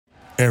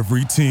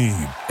Every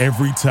team,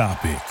 every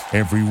topic,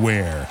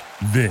 everywhere.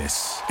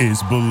 This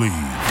is Believe.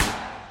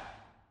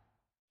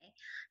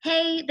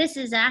 Hey, this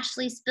is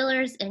Ashley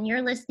Spillers, and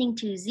you're listening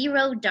to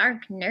Zero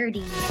Dark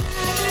Nerdy.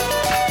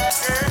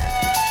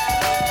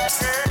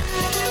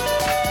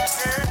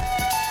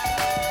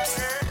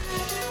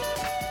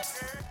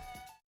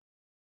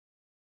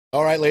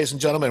 All right, ladies and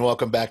gentlemen,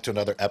 welcome back to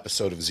another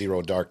episode of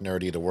Zero Dark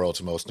Nerdy, the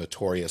world's most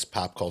notorious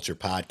pop culture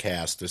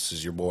podcast. This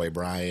is your boy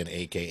Brian,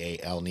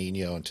 a.k.a. El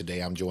Nino, and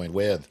today I'm joined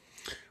with...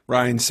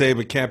 Ryan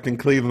Saber, Captain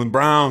Cleveland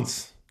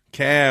Browns,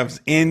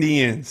 Cavs,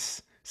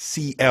 Indians,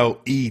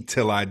 CLE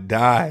till I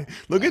die.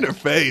 Look at her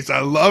face. I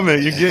love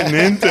it. You're getting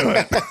into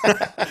it.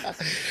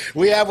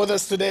 We have with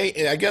us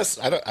today, I guess,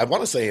 I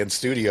want to say in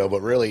studio,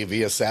 but really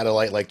via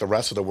satellite like the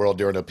rest of the world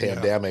during the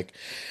pandemic.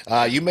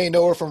 Yeah. You may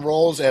know her from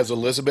roles as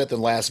Elizabeth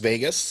in Las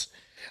Vegas,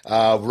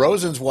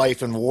 Rosen's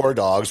wife in War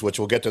Dogs, which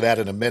we'll get to that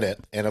in a minute,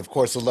 and of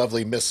course the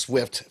lovely Miss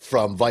Swift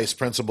from Vice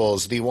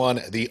Principals, the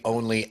one, the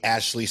only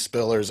Ashley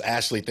Spillers.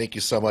 Ashley, thank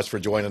you so much for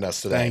joining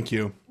us today. Thank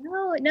you.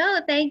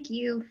 No, thank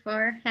you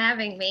for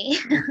having me.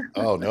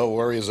 Oh, no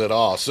worries at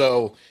all.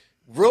 So,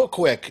 real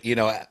quick,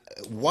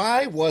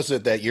 why was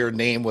it that your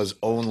name was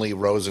only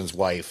Rosen's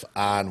wife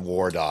on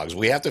War Dogs?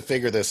 We have to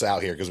figure this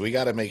out here because we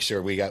got to make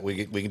sure we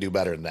can do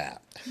better than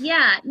that.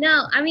 Yeah,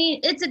 no, I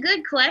mean, it's a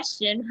good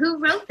question. Who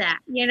wrote that,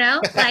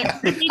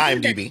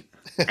 IMDb.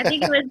 I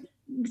think it was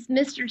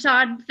Mr.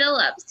 Todd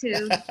Phillips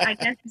who, I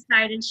guess,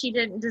 decided she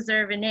didn't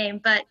deserve a name.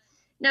 But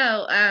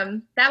no,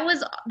 that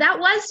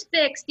was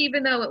fixed,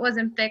 even though it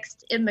wasn't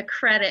fixed in the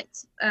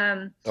credits.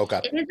 Okay.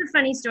 It is a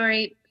funny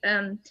story.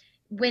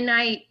 When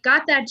I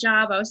got that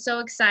job, I was so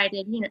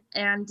excited,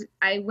 and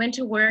I went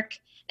to work,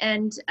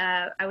 and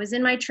I was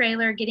in my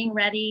trailer getting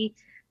ready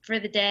for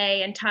the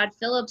day, and Todd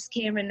Phillips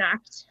came and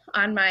knocked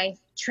on my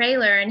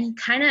trailer, and he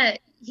kind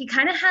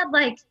of had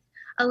like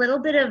a little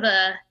bit of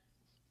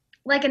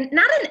not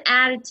an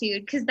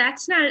attitude, because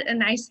that's not a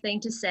nice thing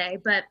to say,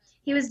 but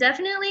he was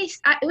definitely,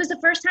 it was the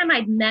first time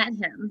I'd met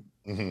him.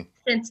 Mm-hmm.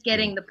 Since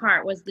getting the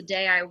part was the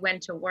day I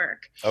went to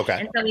work.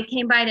 Okay. And so he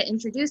came by to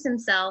introduce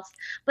himself,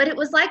 but it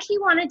was like he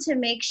wanted to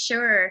make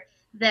sure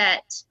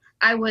that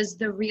I was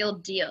the real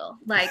deal,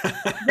 like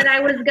that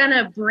I was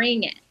gonna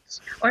bring it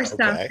or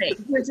something. Okay.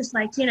 He was just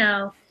like,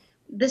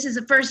 this is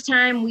the first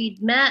time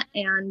we'd met,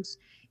 and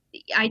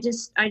I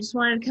just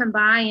wanted to come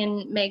by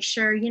and make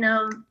sure,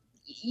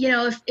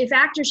 if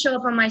actors show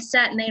up on my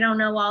set and they don't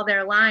know all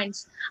their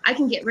lines, I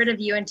can get rid of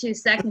you in 2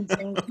 seconds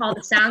and call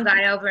the sound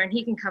guy over and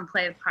he can come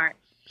play the part.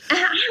 And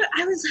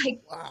I was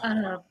like,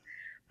 wow.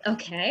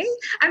 Okay.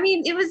 I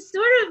mean, it was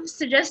sort of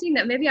suggesting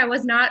that maybe I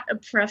was not a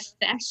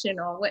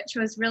professional, which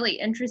was really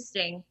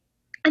interesting.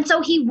 And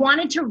so he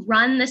wanted to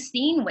run the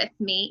scene with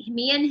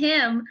me and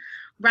him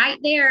right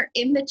there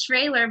in the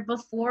trailer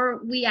before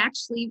we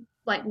actually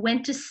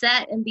went to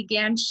set and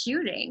began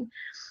shooting.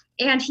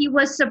 And he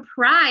was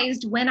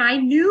surprised when I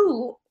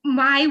knew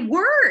my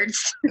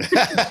words.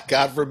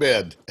 God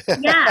forbid.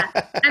 Yeah.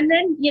 And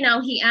then,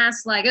 he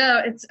asked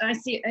I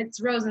see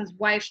it's Rosen's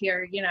wife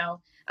here,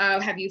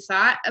 have you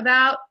thought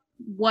about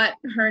what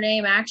her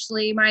name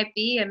actually might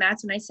be? And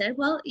that's when I said,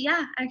 well,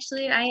 yeah,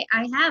 actually I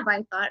have.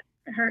 I thought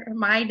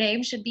my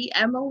name should be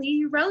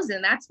Emily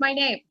Rosen. That's my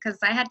name, because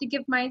I had to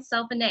give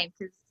myself a name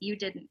because you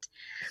didn't.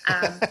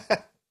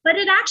 But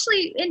it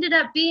actually ended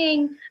up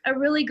being a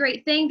really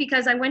great thing,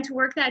 because I went to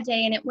work that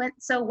day and it went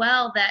so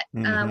well that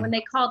when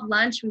they called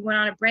lunch, we went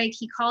on a break.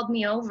 He called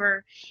me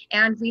over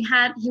and he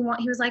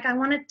was like, I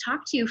want to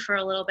talk to you for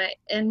a little bit.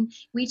 And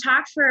we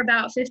talked for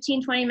about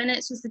 15, 20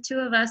 minutes, just the two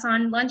of us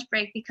on lunch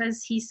break,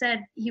 because he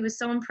said he was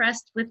so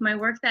impressed with my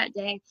work that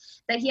day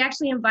that he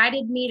actually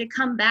invited me to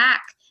come back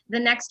the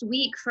next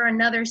week for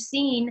another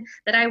scene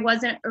that I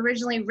wasn't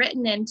originally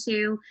written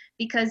into,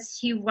 because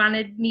he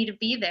wanted me to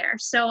be there.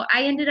 So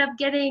I ended up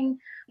getting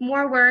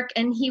more work,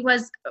 and he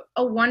was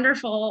a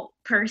wonderful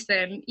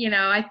person.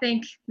 I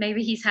think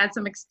maybe he's had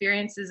some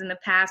experiences in the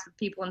past with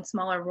people in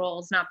smaller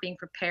roles not being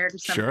prepared or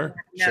something.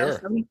 Sure.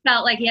 So he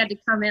felt like he had to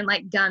come in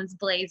like guns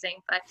blazing,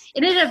 but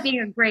it ended up being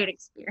a great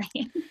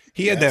experience.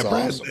 He had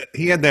awesome.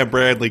 He had that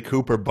Bradley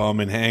Cooper bum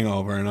in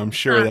Hangover, and I'm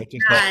sure that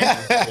just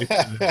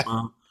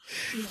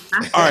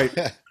Yeah. All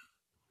right.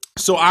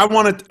 So I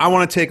want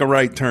to take a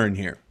right turn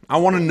here. I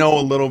want to know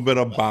a little bit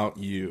about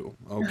you.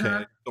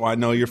 Okay. So I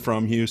know you're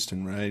from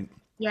Houston, right?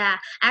 Yeah.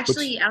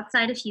 Actually,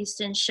 outside of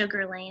Houston,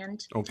 Sugar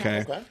Land.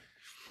 Okay.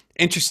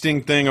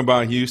 Interesting thing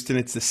about Houston,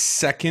 it's the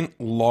second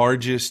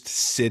largest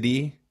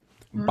city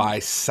by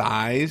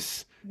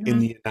size in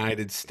the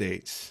United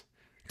States.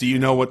 Do you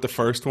know what the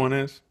first one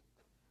is?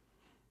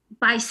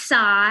 By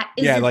size.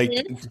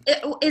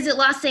 Is it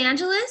Los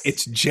Angeles?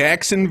 It's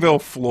Jacksonville,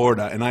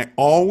 Florida. And I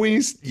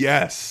always,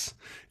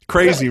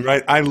 crazy,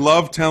 right? I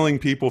love telling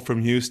people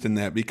from Houston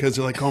that, because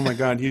they're like, oh my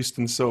God,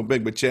 Houston's so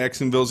big. But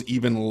Jacksonville's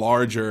even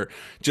larger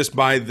just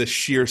by the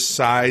sheer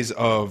size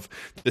of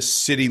the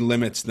city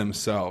limits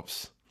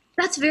themselves.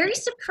 That's very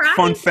surprising.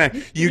 Fun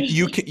fact.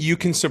 You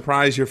can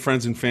surprise your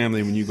friends and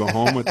family when you go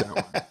home with that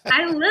one.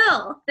 I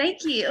will.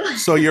 Thank you.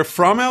 So you're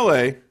from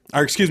LA.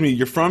 or excuse me,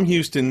 you're from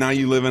Houston, now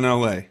you live in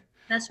LA.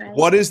 That's right.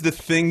 What is the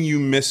thing you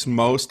miss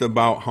most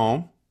about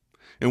home?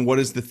 And what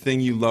is the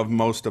thing you love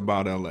most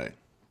about LA?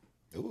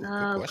 Ooh, good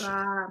Oh question.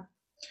 God.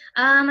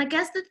 I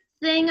guess the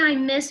thing I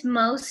miss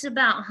most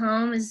about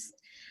home is,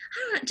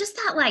 I don't know, just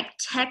that like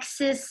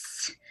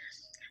Texas.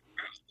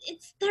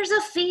 There's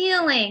a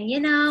feeling, you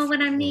know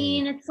what I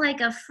mean? It's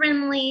like a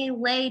friendly,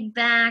 laid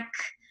back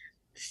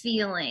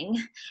feeling,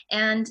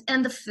 and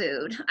the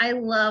food. I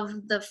love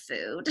the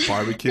food.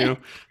 Barbecue?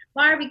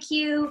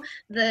 Barbecue,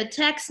 the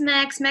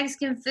Tex-Mex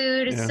Mexican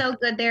food is Yeah. so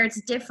good there.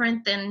 It's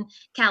different than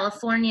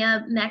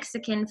California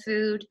Mexican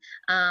food.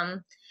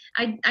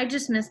 I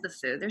just miss the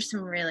food. There's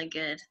some really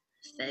good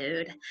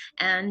food.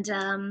 And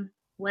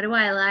what do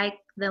I like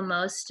the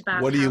most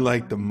about What do you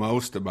like the California?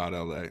 most about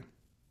LA?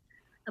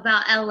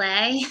 About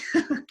LA?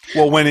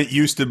 Well, when it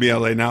used to be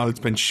LA, now it's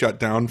been shut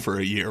down for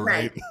a year,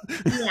 right?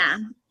 Yeah.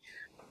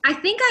 I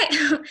think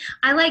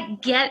I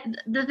like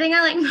the thing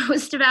I like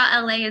most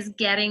about LA is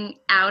getting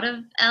out of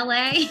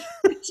LA,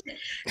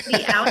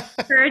 the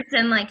outskirts,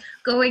 and like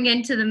going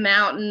into the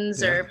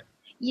mountains, Yeah. or,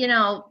 you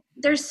know,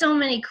 there's so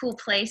many cool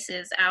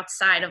places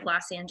outside of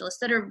Los Angeles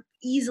that are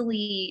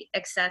easily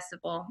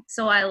accessible.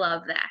 So I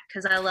love that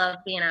because I love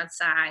being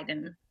outside,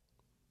 and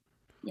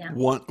yeah.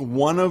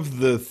 One of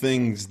the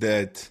things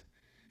that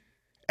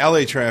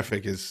LA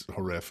traffic is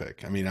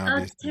horrific. I mean, Oh, it's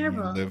obviously you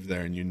terrible. live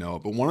there and you know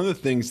it. But one of the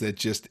things that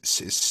just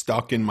is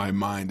stuck in my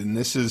mind, and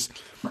this is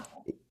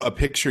a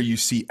picture you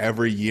see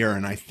every year,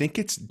 and I think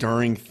it's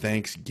during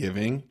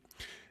Thanksgiving,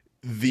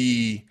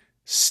 the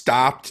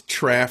stopped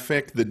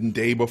traffic the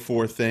day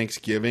before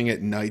Thanksgiving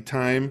at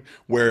nighttime,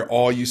 where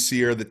all you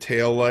see are the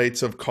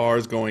taillights of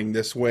cars going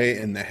this way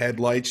and the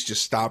headlights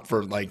just stop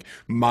for like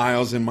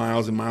miles and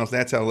miles and miles.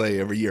 That's LA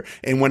every year.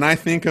 And when I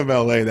think of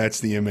LA,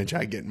 that's the image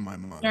I get in my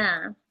mind.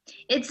 Yeah.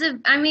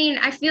 I mean,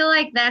 I feel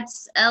like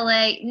that's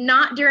LA,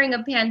 not during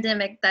a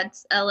pandemic,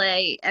 that's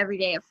LA every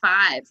day at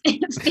 5.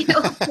 It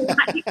feels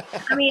like,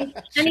 I mean,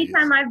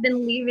 anytime I've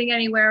been leaving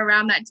anywhere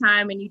around that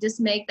time and you just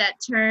make that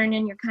turn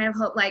and you're kind of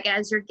hope, like,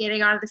 as you're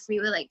getting on the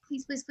freeway, like,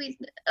 please, please, please,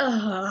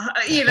 oh,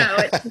 you know,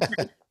 it's just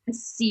like a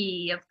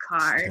sea of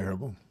cars.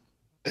 Terrible.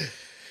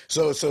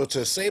 So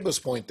to Saba's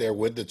point there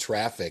with the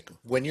traffic,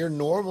 when you're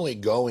normally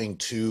going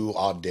to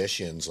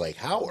auditions, like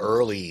how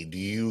early do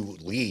you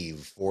leave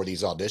for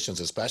these auditions,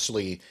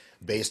 especially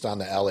based on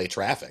the LA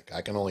traffic?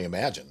 I can only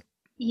imagine.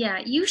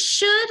 Yeah, you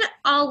should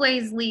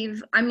always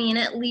leave, I mean,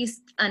 at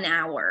least an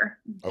hour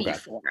Okay.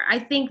 before. I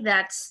think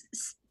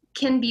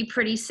can be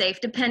pretty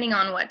safe depending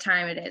on what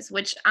time it is,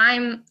 which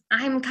I'm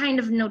kind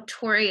of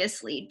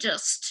notoriously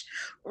just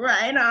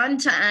right on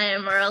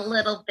time or a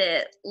little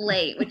bit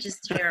late, which is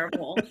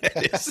terrible.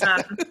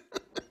 Um,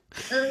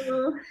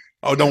 oh,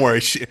 Oh, don't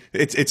worry.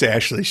 It's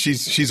Ashley.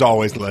 She's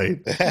always late.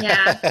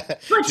 yeah, but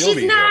She'll be she's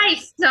here.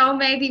 nice, so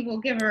maybe we'll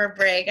give her a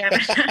break.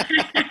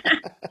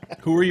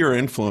 Who are your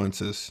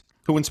influences?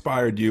 Who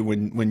inspired you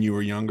when you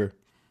were younger?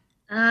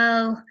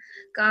 Oh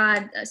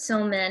God,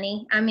 so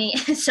many. I mean,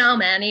 so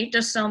many,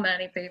 just so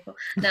many people.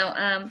 No,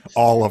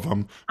 All of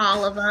them.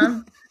 all of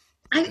them.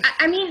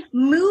 I mean,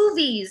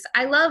 movies.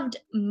 I loved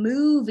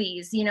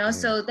movies, you know,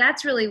 so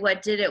that's really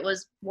what did it,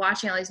 was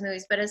watching all these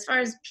movies. But as far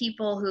as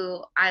people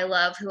who I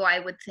love, who I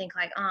would think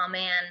like, oh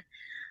man,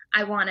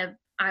 I want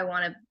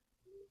to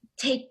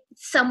take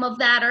some of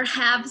that or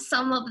have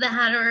some of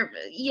that, or,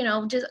 you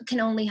know, just can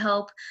only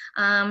hope.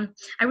 I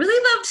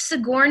really loved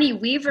Sigourney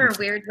Weaver,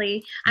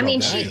 weirdly. I Love mean,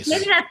 that. Nice.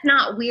 maybe that's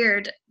not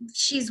weird.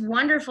 She's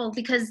wonderful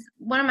because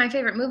one of my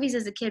favorite movies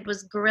as a kid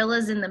was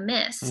Gorillas in the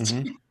Mist.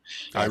 Mhm.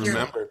 I If you're-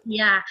 remember.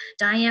 Yeah,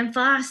 Diane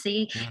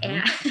Fossey.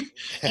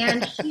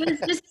 And she was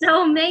just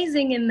so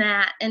amazing in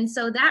that. And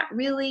so that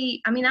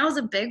really, I mean, that was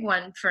a big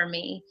one for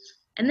me.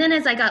 And then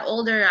as I got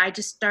older, I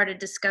just started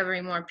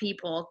discovering more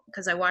people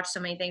because I watched so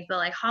many things. But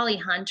like Holly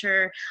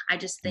Hunter, I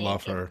just think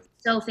Love her. is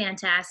so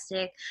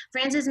fantastic.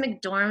 Frances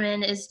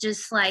McDormand is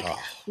just like Oh.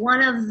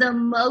 one of the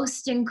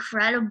most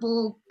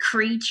incredible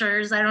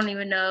creatures. I don't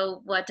even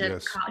know what to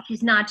Yes. call.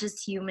 She's not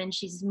just human;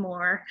 she's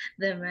more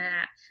than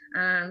that.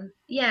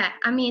 Yeah,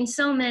 I mean,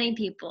 so many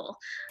people.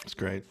 It's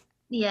great.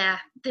 Yeah,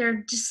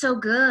 they're just so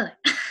good.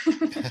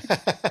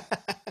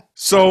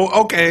 So,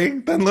 okay,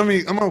 then I'm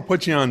going to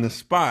put you on the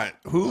spot.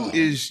 Who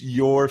is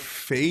your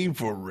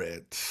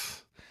favorite?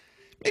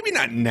 Maybe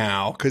not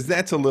now, because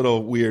that's a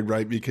little weird,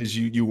 right? Because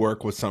you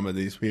work with some of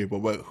these people.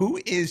 But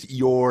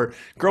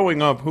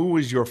growing up, who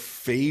was your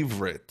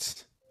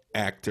favorite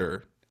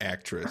actor,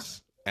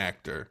 actress,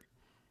 actor?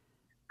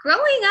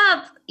 Growing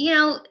up, you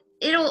know,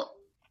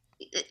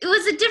 it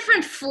was a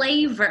different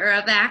flavor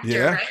of actor,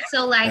 Yeah, right?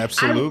 So like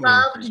absolutely.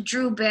 I loved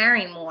Drew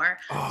Barrymore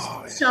Oh,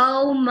 yeah.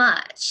 so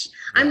much.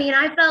 I Yeah. mean,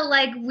 I felt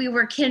like we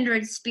were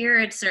kindred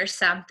spirits or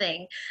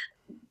something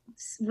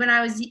when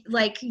I was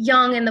like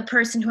young, and the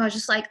person who I was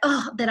just like,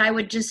 oh, that I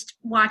would just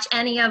watch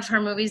any of her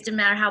movies, didn't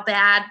matter how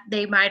bad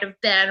they might have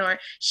been, or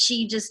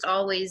she just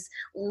always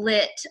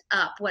lit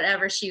up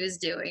whatever she was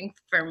doing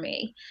for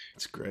me.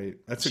 That's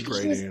great. That's a She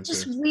great was answer.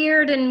 just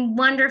weird and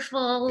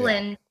wonderful, Yeah.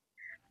 and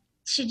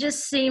she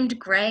just seemed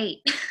great.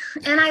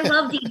 And I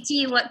loved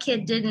E.T., what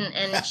kid didn't?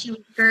 And she was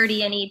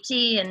Gertie in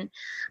E.T., and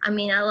I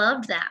mean, I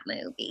loved that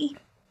movie.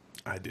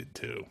 I did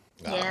too.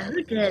 Yeah,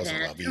 who doesn't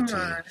didn't? love Come E.T.?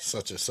 on.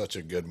 Such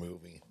a good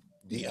movie.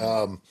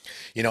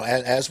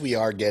 As we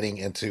are getting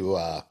into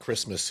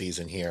Christmas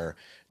season here,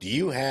 do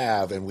you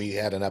have, and we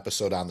had an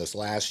episode on this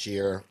last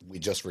year, we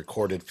just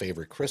recorded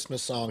favorite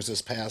Christmas songs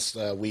this past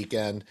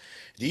weekend.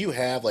 Do you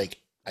have, like,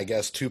 I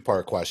guess,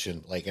 two-part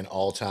question, like an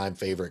all-time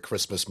favorite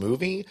Christmas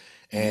movie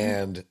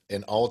and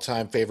an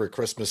all-time favorite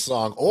Christmas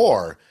song,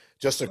 or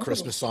just a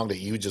Christmas song that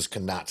you just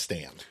cannot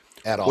stand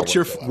at all?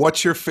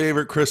 What's your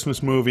favorite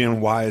Christmas movie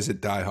and why is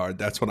it Die Hard?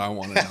 That's what I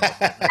want to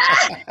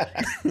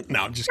know.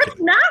 No, I'm just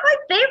kidding. Not my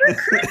favorite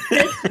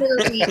Christmas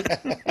movie. As a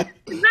matter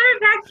of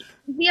fact,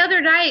 the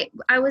other night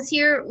I was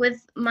here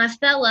with my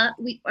fella.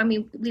 We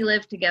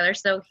lived together,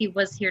 so he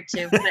was here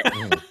too.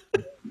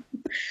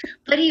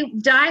 But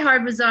Die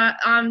Hard was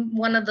on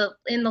one of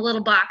in the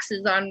little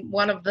boxes on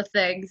one of the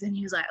things, and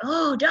he was like,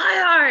 "Oh, Die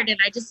Hard," and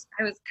I was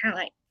kind of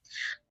like,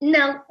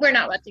 "No, we're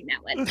not watching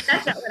that one.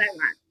 That's not what I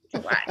want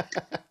to watch."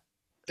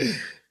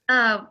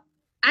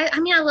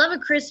 I love A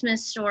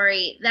Christmas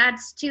Story.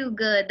 That's too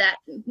good. That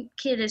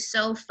kid is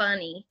so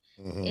funny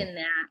in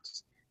that.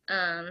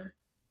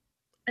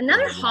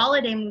 Another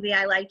holiday movie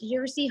I like. Did you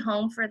ever see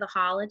Home for the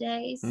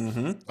Holidays?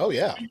 Mm-hmm. Oh,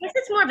 yeah. I guess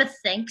it's more of a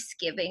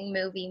Thanksgiving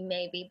movie,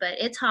 maybe, but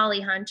it's Holly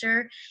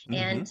Hunter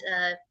and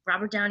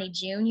Robert Downey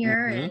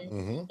junior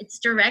and it's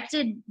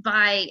directed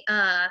by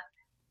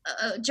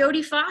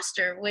Jodie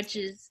Foster, which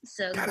is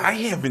so God, good. I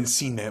haven't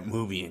seen that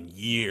movie in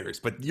years,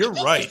 but you're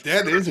right.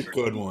 That is a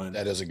good one.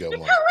 That is a good It's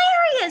one.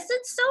 hilarious.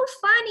 It's so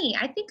funny.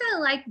 I think I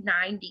like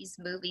 90s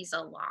movies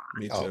a lot.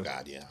 Me too. Oh,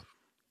 God, yeah.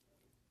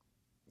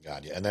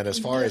 God, yeah. And then as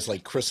far as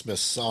like Christmas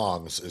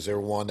songs, is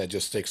there one that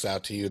just sticks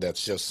out to you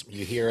that's just,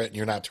 you hear it and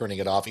you're not turning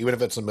it off, even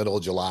if it's the middle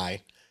of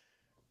July?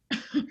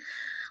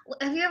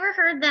 Have you ever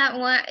heard that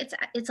one? It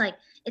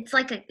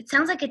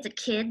sounds like it's a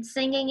kid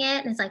singing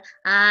it, and it's like,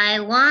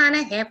 I want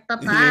a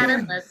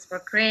hippopotamus for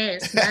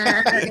Christmas.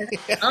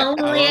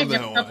 Only a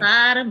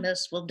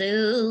hippopotamus will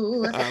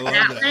do. I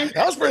love that.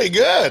 That was pretty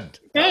good.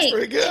 Thanks. That was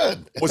pretty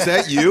good. Was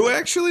that you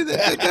actually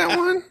that did that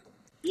one?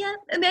 Yeah,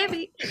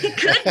 maybe it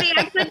could be.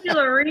 I could do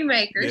a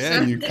remake or Yeah,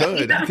 something. you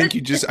could. I think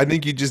you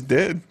just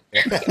did.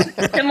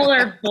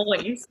 Similar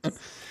voice.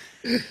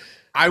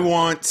 I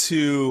want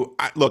to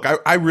look.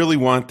 I really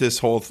want this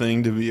whole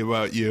thing to be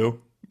about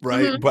you,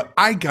 right? But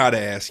I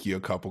gotta ask you a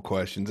couple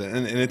questions,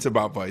 and it's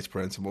about vice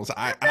principals.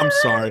 I'm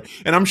sorry,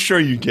 and I'm sure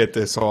you get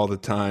this all the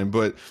time,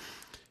 but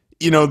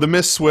the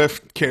Miss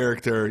Swift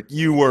character,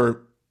 you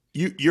were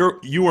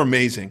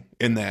amazing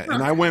in that.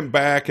 And I went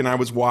back and I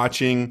was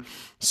watching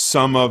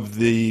some of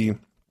the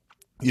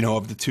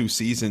of the 2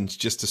 seasons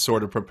just to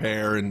sort of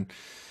prepare, and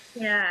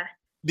Yeah.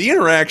 the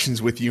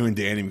interactions with you and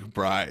Danny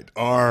McBride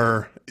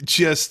are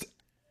just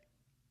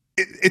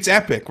it's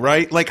epic,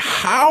 right? Like,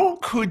 how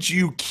could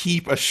you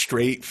keep a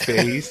straight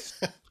face?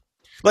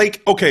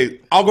 Like, okay,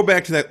 I'll go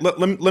back to that.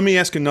 Let me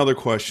ask another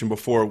question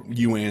before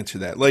you answer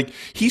that. Like,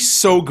 he's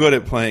so good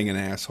at playing an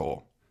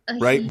asshole,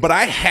 right? But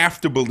I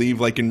have to believe,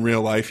 like, in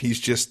real life, he's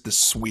just the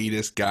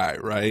sweetest guy,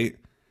 right?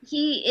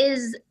 He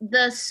is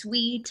the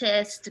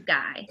sweetest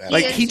guy.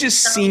 Like, he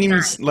just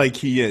seems like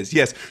he is.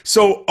 Yes.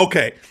 So,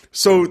 okay.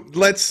 So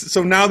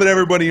now that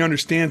everybody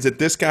understands that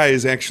this guy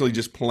is actually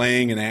just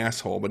playing an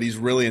asshole, but he's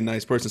really a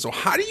nice person. So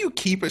how do you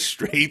keep a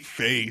straight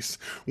face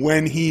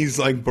when he's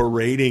like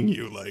berating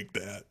you like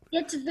that?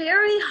 It's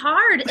very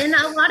hard. And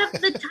a lot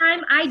of the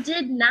time I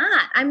did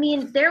not. I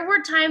mean, there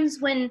were times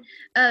when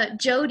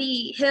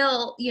Jody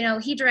Hill,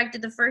 he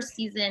directed the first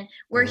season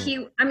where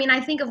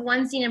I think of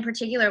one scene in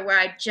particular where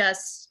I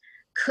just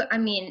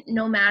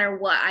no matter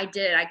what I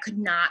did, I could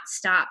not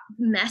stop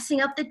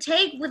messing up the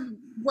take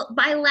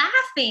by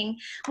laughing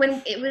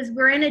when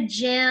we're in a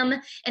gym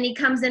and he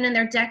comes in and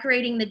they're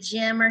decorating the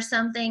gym or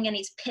something and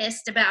he's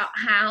pissed about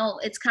how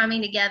it's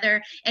coming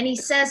together and he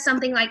says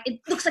something like, it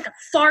looks like a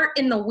fart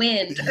in the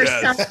wind or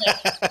something.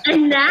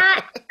 And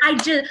that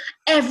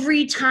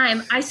every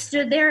time I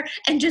stood there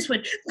and just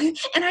would,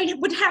 and I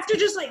would have to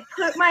just like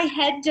put my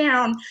head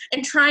down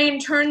and try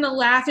and turn the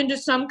laugh into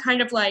some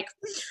kind of like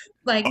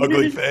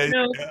ugly face.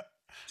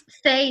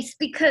 Face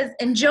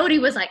and Jody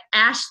was like,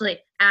 Ashley,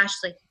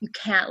 you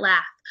can't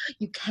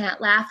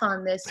laugh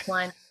on this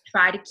one.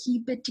 Try to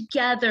keep it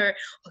together.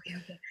 Okay.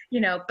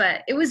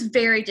 But it was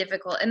very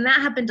difficult, and that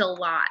happened a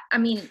lot. I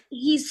mean,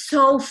 he's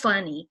so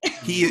funny.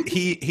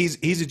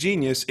 He's a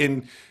genius,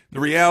 and the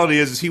reality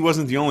is he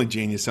wasn't the only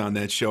genius on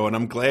that show, and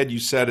I'm glad you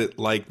said it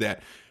like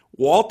that.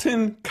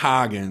 Walton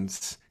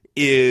Goggins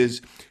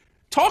is.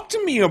 Talk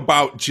to me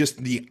about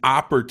just the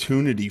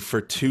opportunity for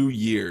 2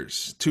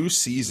 years, 2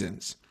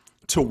 seasons,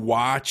 to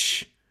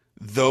watch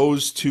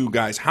those two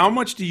guys. How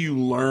much do you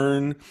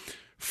learn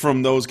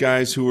from those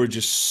guys who are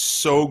just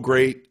so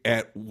great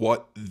at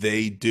what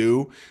they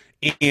do?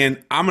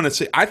 And I'm going to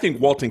say, I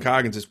think Walton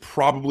Goggins is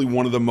probably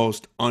one of the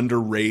most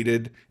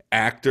underrated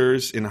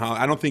actors in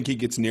Hollywood. I don't think he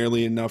gets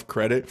nearly enough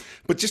credit.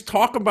 But just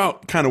talk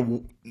about kind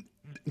of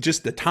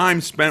just the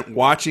time spent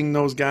watching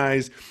those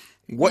guys,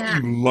 what Yeah.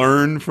 you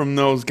learn from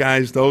those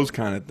guys, those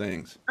kind of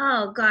things.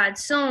 Oh God,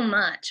 so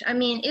much. I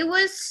mean, it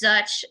was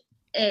such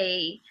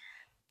a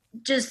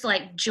just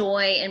like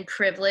joy and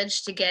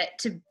privilege to get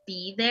to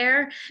be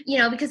there,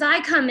 because I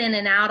come in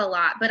and out a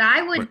lot, but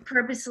I would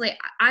purposely,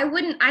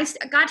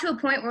 got to a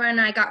point when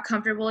I got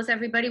comfortable with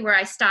everybody where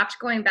I stopped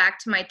going back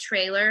to my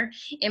trailer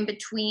in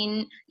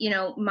between,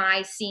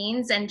 my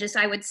scenes, and just,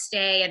 I would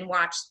stay and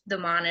watch the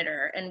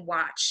monitor and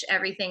watch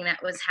everything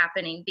that was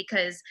happening,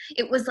 because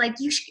it was like,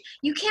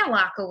 you can't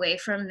walk away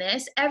from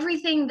this.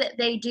 Everything that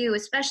they do,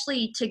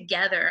 especially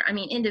together, I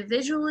mean,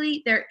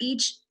 individually,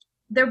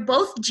 they're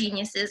both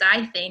geniuses,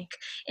 I think,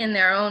 in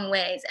their own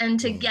ways. And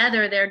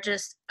together, they're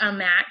just a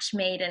match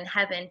made in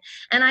heaven.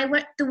 And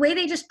the way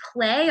they just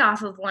play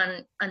off of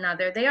one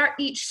another, they are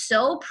each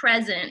so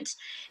present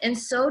and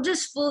so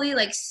just fully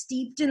like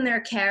steeped in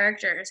their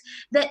characters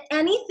that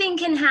anything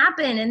can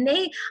happen. And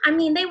they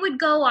would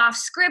go off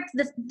script.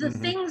 The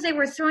things they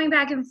were throwing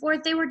back and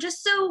forth, they were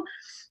just so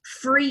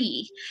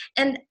free.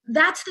 And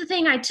that's the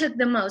thing I took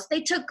the most.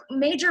 They took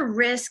major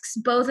risks,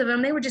 both of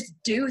them. They would just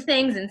do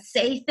things and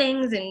say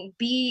things and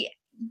be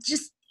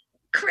just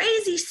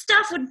crazy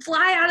stuff would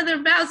fly out of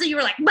their mouths and you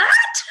were like, what?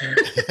 And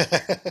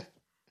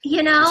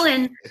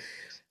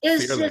it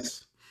was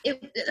Fearless.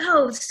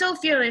 just so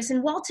fearless.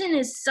 And Walton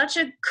is such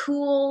a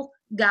cool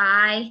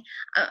guy.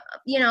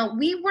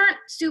 We weren't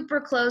super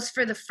close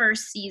for the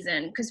first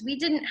season because we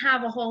didn't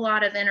have a whole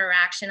lot of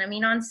interaction. I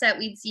mean, on set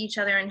we'd see each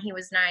other and he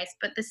was nice,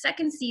 but the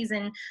second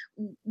season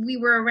we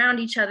were around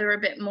each other a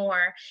bit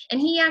more. And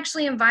he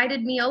actually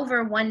invited me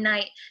over one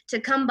night to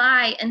come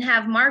by and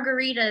have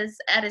margaritas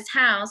at his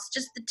house,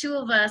 just the two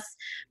of us,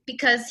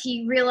 because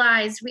he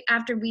realized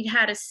after we'd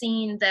had a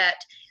scene that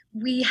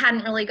we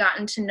hadn't really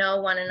gotten to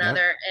know one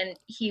another, and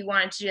he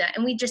wanted to do that.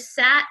 And we just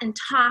sat and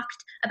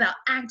talked about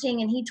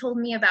acting, and he told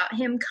me about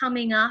him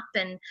coming up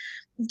and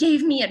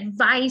gave me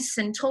advice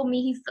and told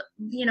me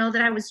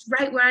that I was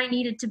right where I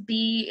needed to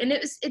be. And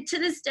to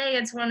this day,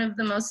 it's one of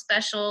the most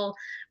special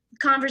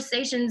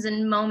conversations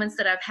and moments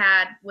that I've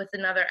had with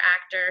another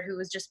actor who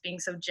was just being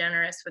so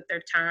generous with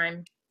their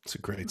time. It's a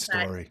great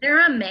story.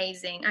 They're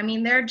amazing. I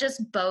mean, they're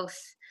just both.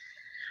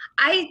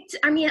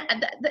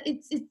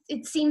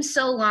 It seems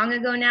so long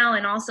ago now,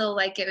 and also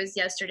like it was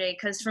yesterday,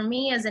 because for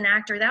me as an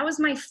actor, that was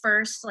my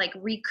first like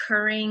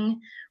recurring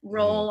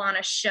role on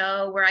a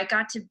show where I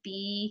got to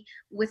be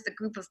with a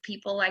group of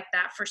people like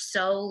that for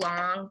so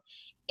long.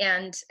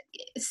 And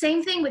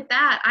same thing with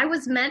that. I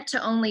was meant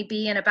to only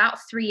be in about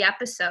 3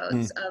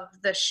 episodes of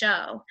the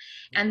show.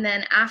 And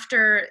then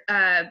after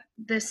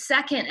the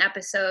second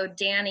episode,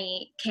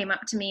 Danny came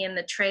up to me in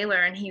the trailer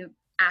and he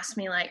asked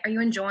me like, are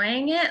you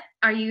enjoying it?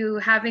 Are you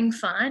having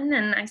fun?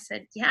 And I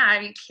said, yeah,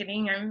 are you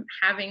kidding? I'm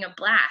having a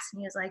blast.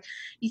 And he was like,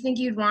 you think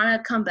you'd want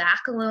to come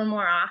back a little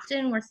more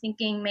often? We're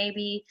thinking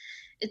maybe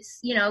it's,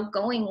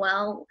 going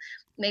well.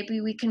 Maybe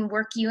we can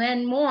work you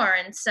in more.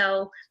 And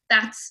so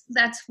that's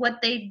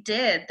what they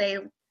did.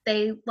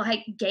 They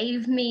like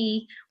gave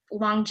me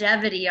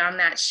longevity on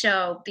that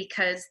show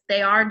because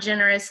they are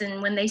generous,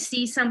 and when they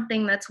see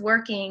something that's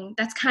working,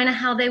 that's kind of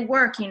how they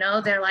work.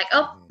 They're like,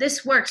 oh,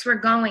 this works, we're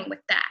going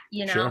with that.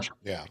 Sure.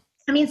 Yeah.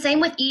 I mean,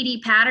 same with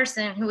Edie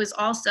Patterson, who is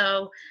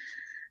also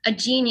a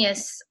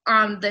genius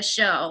on the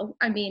show.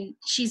 I mean,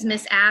 she's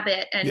Miss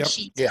Abbott and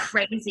she's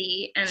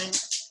crazy,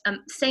 and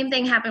same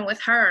thing happened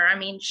with her. I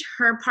mean,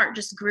 her part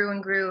just grew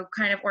and grew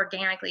kind of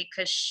organically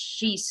because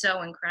she's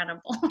so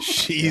incredible.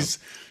 she's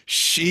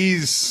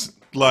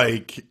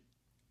like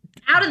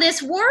out of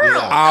this world.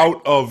 Yeah.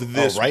 Out of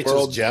this Righteous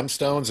world.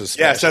 Gemstones,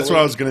 especially. Yes, that's what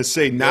I was going to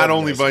say. Not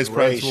only Goodness vice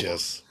principal,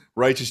 gracious.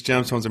 Righteous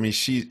Gemstones. I mean,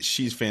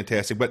 she's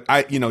fantastic. But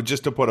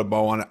just to put a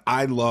bow on it,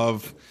 I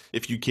love,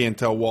 if you can't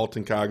tell,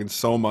 Walton Coggins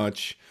so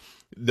much.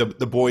 The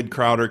Boyd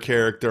Crowder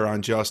character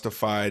on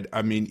Justified.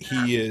 I mean,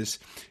 he is.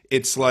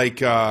 It's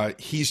like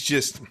he's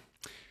just,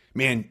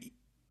 man.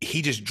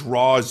 He just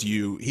draws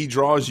you. He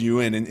draws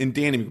you in, and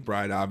Danny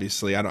McBride.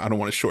 Obviously, I don't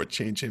want to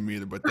shortchange him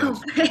either. But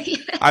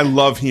I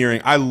loved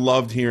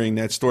hearing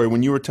that story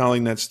when you were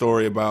telling that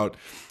story about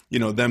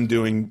them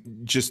doing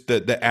just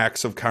the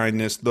acts of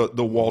kindness,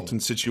 the Walton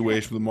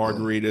situation with the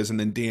margaritas, and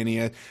then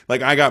Danny.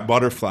 Like I got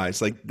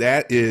butterflies. Like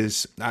that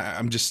is.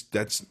 I'm just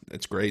that's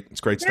great.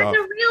 It's great stuff.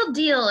 That's a real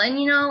deal, and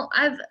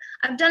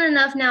I've done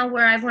enough now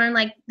where I've learned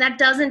like that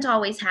doesn't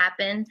always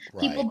happen.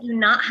 Right. People do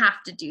not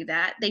have to do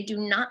that. They do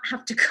not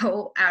have to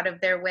go out of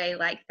their way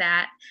like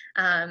that.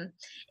 And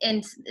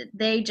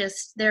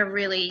they're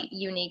really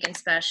unique and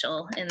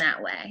special in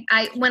that way.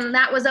 When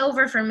that was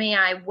over for me,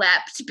 I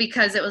wept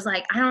because it was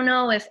like, I don't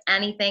know if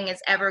anything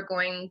is ever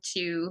going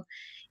to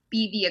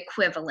be the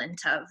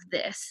equivalent of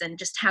this, and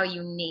just how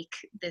unique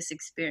this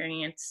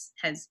experience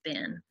has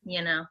been,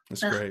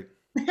 That's great.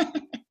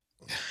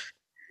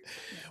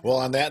 Well,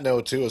 on that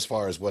note, too, as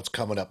far as what's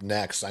coming up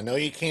next, I know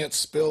you can't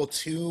spill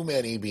too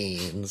many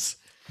beans,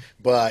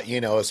 but,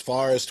 as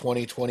far as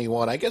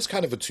 2021, I guess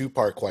kind of a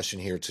 2-part question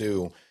here,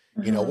 too.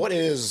 What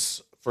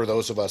is, for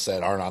those of us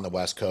that aren't on the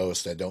West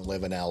Coast, that don't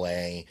live in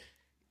LA,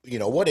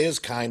 what is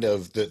kind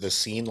of the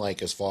scene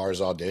like as far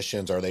as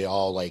auditions? Are they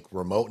all like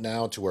remote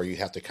now to where you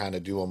have to kind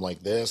of do them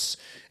like this?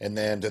 And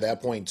then to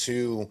that point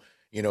too,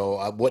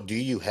 what do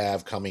you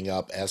have coming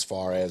up as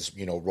far as,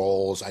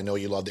 roles? I know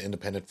you love the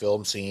independent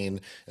film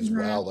scene as Mhm.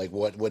 well. Like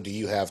what do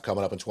you have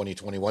coming up in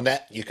 2021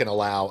 that you can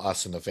allow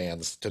us and the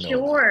fans to know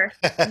Sure.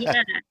 about?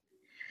 Yeah.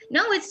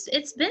 No,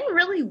 it's been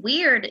really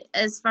weird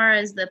as far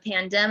as the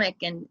pandemic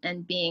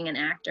and being an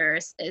actor,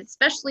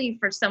 especially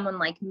for someone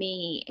like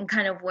me and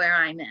kind of where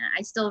I'm at.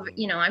 I still,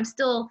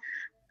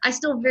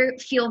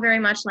 feel very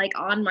much like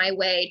on my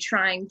way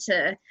trying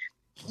to,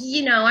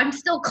 I'm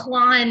still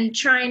clawing,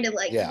 trying to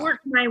like Yeah.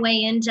 work my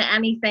way into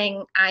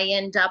anything I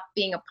end up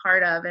being a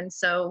part of. And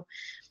so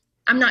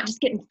I'm not just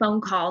getting phone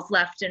calls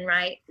left and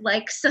right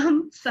like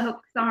some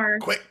folks are.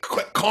 Quit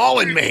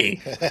calling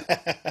me. Leave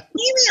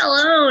me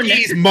alone.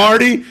 Jeez,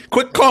 Marty,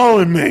 quit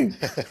calling me.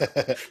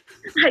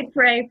 I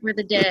pray for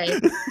the day.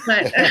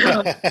 But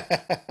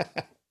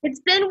it's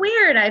been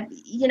weird.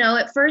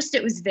 At first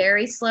it was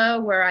very slow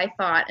where I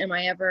thought, am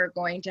I ever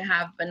going to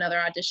have another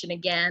audition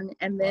again?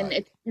 And then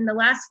Right. in the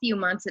last few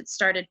months, it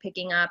started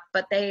picking up,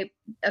 but a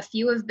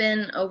few have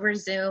been over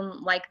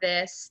Zoom like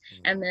this.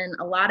 And then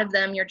a lot of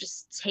them, you're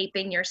just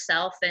taping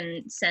yourself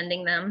and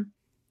sending them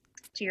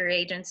to your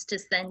agents to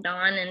send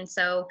on. And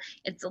so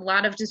it's a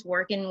lot of just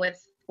working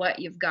with what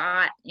you've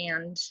got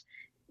and,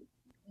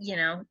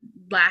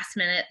 last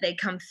minute they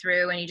come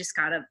through and you just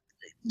gotta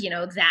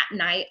that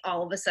night,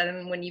 all of a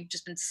sudden, when you've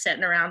just been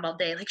sitting around all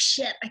day, like,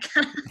 shit, I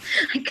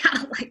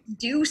gotta like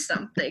do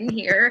something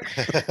here.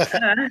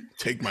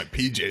 Take my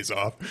PJs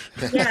off.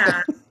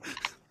 Yeah.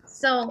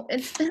 So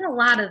it's been a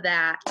lot of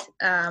that,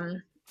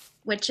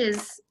 which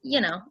is,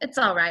 it's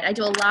all right. I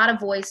do a lot of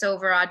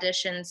voiceover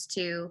auditions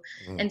too.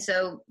 And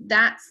so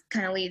that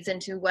kind of leads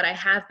into what I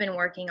have been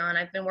working on.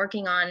 I've been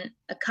working on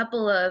a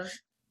couple of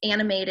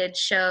animated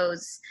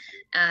shows,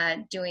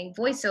 doing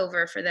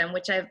voiceover for them,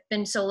 which I've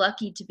been so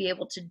lucky to be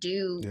able to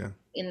do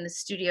in the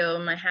studio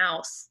in my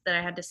house that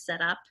I had to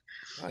set up.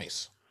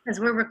 Nice. Because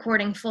we're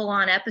recording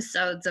full-on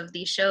episodes of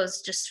these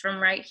shows just from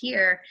right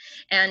here.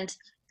 And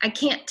I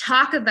can't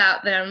talk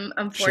about them,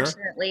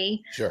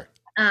 unfortunately. Sure.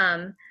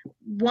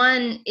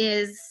 One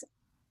is,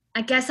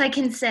 I guess I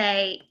can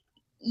say,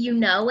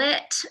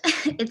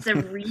 it's a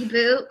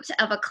reboot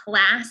of a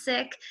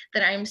classic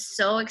that I'm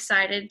so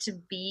excited to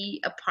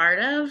be a part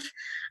of.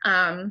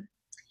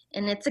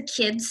 And it's a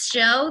kids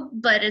show,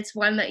 but it's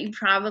one that you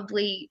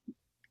probably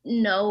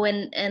know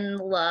and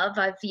love.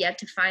 I've yet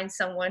to find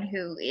someone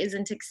who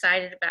isn't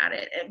excited about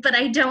it, but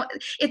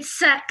it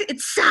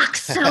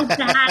sucks so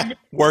bad.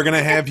 We're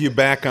gonna have you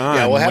back on.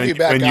 Yeah, we'll have you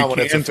back on when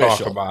it's can talk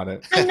official. about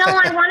it. I know.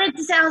 I wanted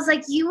to say, I was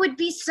like, you would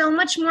be so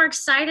much more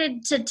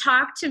excited to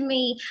talk to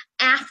me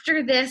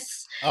after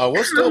this. Oh,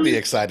 we'll still be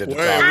excited to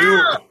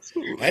Well, talk.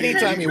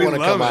 Anytime you We want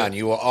to love come it. on,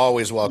 you are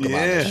always welcome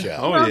on the show.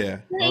 Oh yeah.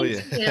 Oh yeah.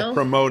 Thank you.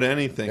 Promote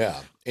anything. Yeah.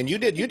 And you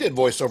did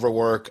voiceover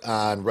work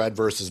on Red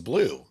versus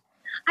Blue.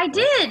 I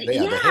did.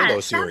 Yeah, the Halo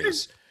that series.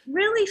 was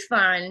really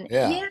fun.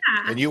 Yeah.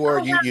 And you were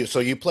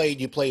you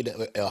played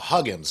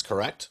Huggins,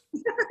 correct?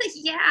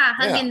 Yeah,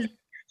 Huggins.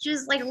 She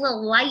was like a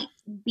little light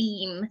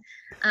beam.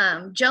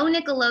 Joe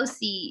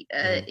Nicolosi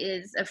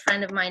is a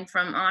friend of mine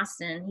from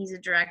Austin. He's a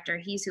director.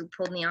 He's who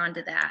pulled me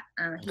onto that.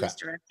 He was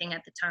directing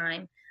at the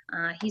time.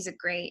 He's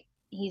great.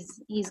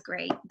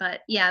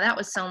 But yeah, that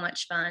was so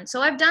much fun.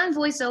 So I've done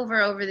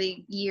voiceover over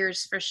the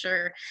years for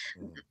sure.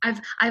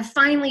 I've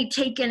finally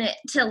taken it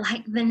to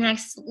like the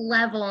next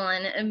level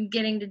and I'm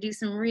getting to do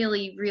some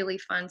really, really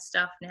fun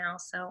stuff now.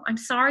 So I'm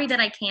sorry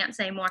that I can't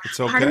say more. It's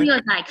okay. Part of me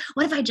was like,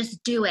 what if I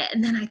just do it?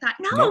 And then I thought,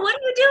 no, Nope. what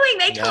are you doing?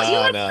 They told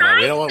you No.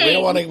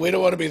 We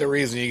don't want to be the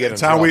reason you get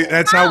That's in how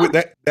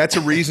trouble. that's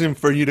a reason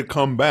for you to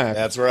come back.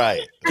 That's right.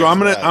 So I'm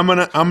That's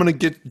gonna right. I'm gonna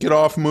get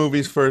off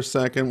movies for a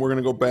second. We're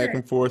gonna go back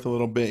and forth a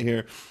little bit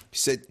here.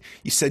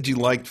 You said you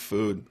liked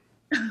food.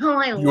 Oh,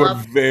 I You are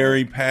love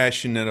very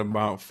passionate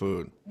about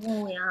food.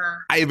 Oh, yeah.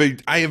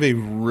 I have a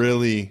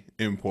really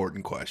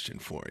important question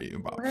for you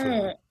about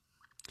food. What?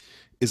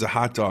 Is a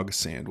hot dog a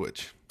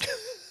sandwich?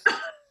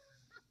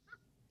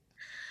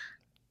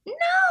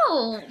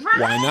 No. Right?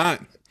 Why not?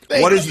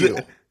 Thank What is you.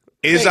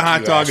 is a Thank hot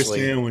you, dog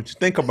Ashley. a sandwich?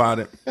 Think about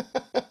it. I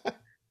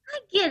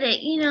get it.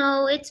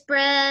 It's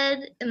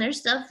bread and there's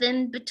stuff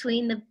in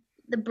between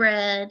the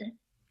bread.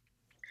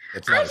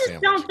 It's not I a just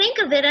sandwich. don't think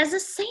of it as a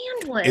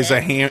sandwich. Is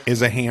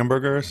a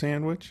hamburger a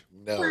sandwich?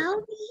 No.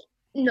 Well,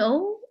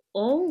 no.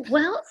 Oh,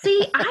 well,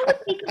 see, I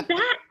would think of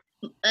that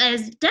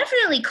as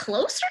definitely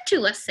closer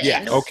to a sandwich.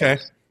 Yes. Okay.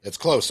 It's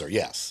closer,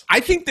 yes. I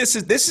think this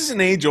is an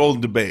age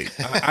old debate.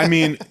 I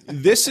mean,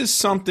 this is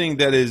something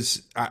that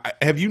is.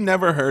 Have you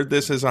never heard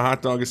this as a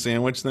hot dog a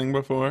sandwich thing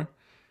before?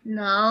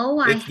 No,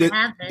 I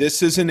haven't.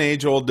 This is an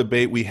age old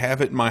debate. We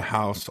have it in my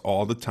house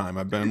all the time.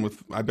 I've been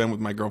with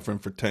my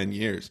girlfriend for 10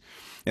 years,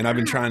 and I've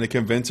been trying to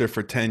convince her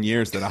for 10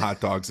 years that a hot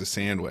dog's a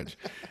sandwich.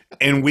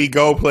 and we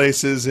go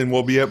places and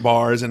we'll be at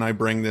bars and I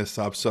bring this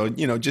up. So,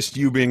 just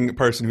you being a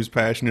person who's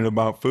passionate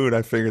about food,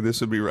 I figured this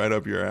would be right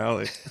up your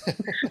alley.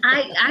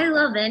 I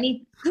love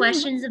any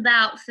questions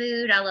about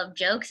food. I love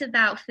jokes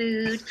about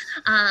food.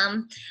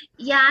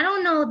 Yeah, I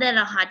don't know that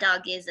a hot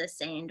dog is a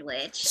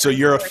sandwich. So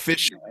you're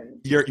official.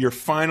 Your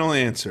final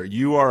answer.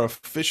 You are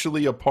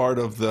officially a part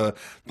of the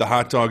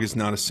hot dog is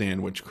not a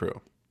sandwich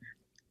crew.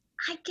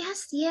 I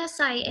guess yes,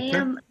 I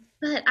am,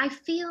 but I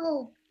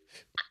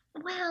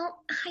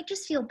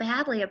just feel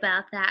badly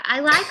about that.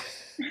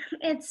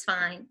 It's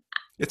fine.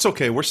 It's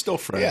okay. We're still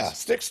friends. Yeah,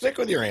 stick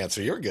with your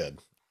answer. You're good.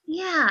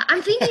 Yeah,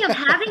 I'm thinking of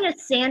having a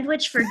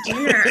sandwich for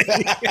dinner.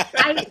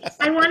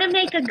 I want to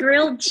make a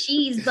grilled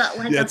cheese, but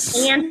like a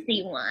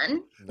fancy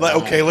one. Nice.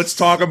 Okay, let's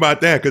talk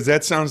about that because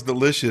that sounds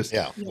delicious.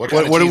 Yeah.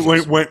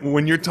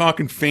 When you're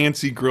talking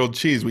fancy grilled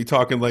cheese, we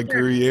talking like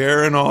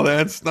Gruyere and all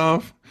that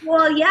stuff?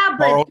 Well, yeah,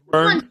 but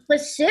one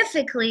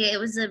specifically, it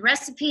was a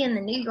recipe in the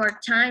New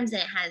York Times,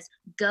 and it has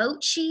goat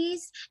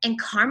cheese and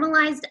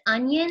caramelized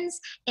onions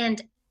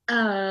and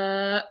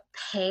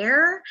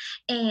pear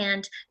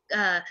and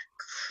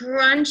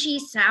crunchy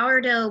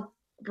sourdough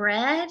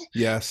bread.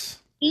 Yes.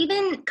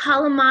 Even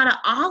Kalamata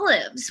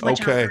olives,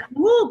 which I'm like,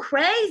 ooh,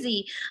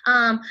 crazy.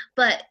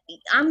 But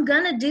I'm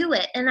gonna do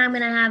it, and I'm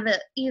gonna have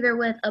it either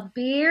with a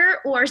beer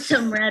or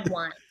some red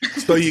wine.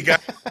 So you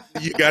got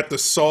the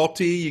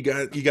salty, you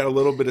got a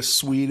little bit of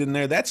sweet in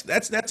there.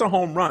 That's a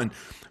home run.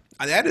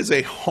 That is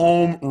a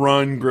home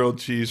run grilled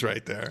cheese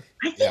right there.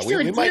 I think so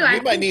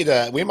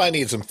we might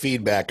need some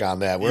feedback on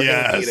that. We're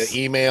gonna need an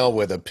email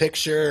with a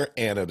picture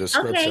and a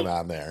description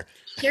on there.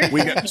 Sure.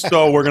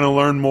 So we're going to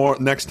learn more.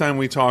 Next time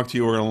we talk to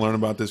you, we're going to learn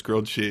about this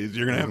grilled cheese.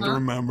 You're going to have to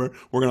remember.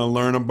 We're going to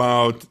learn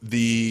about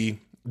the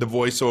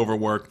voiceover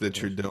work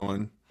that you're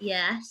doing.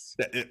 Yes.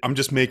 I'm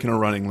just making a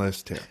running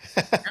list here.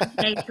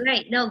 Okay,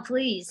 great. No,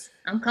 please.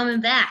 I'm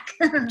coming back.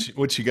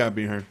 What you got,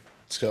 Beehern?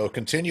 So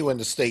continuing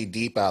to stay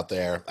deep out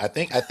there, I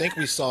think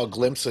we saw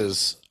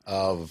glimpses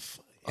of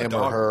him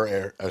or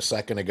her a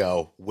second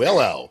ago.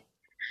 Willow.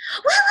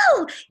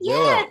 Yeah.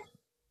 Willow.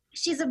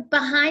 She's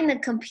behind the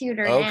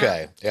computer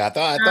Okay. now. Yeah, I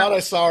thought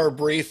I saw her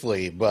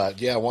briefly, but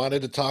yeah,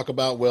 wanted to talk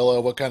about Willow,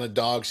 what kind of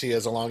dog she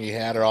is, how long you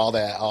had her, all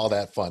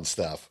that fun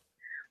stuff.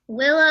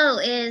 Willow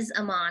is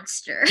a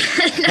monster.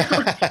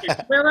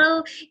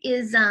 Willow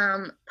is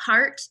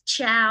part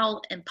chow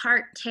and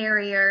part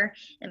terrier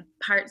and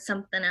part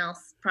something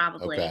else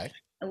probably. Okay.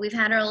 We've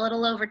had her a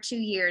little over 2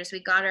 years. We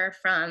got her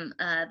from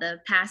the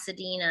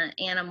Pasadena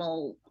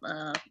Animal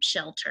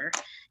Shelter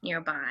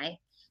nearby.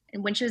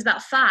 And when she was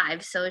about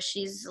 5, so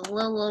she's a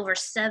little over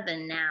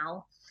 7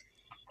 now.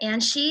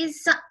 And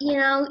she's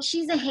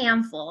a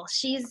handful.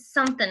 She's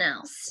something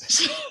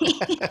else,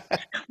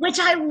 which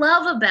I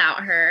love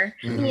about her.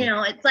 Mm-hmm.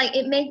 It's like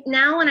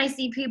now when I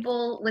see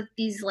people with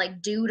these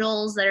like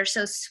doodles that are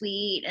so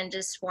sweet and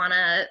just want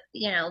to,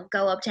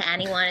 go up to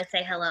anyone and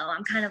say hello,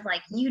 I'm kind of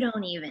like, you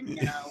don't even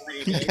know what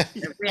it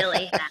is to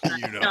really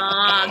have a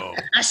dog,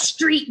 a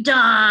street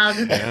dog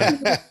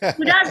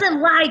who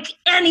doesn't like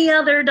any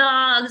other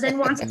dogs and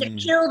wants to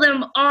kill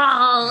them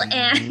all.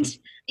 And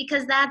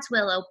because that's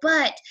Willow,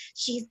 but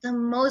she's the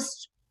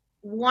most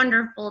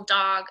wonderful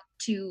dog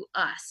to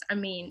us. I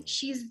mean,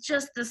 she's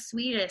just the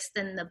sweetest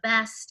and the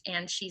best,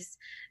 and she's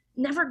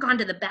never gone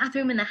to the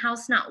bathroom in the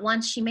house, not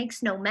once. She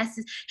makes no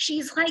messes.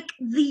 She's like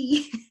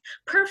the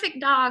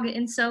perfect dog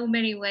in so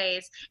many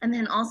ways, and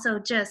then also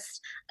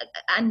just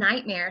a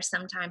nightmare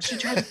sometimes. She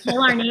tried to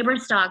kill our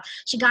neighbor's dog.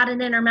 She got it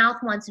in her mouth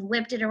once and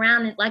whipped it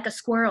around like a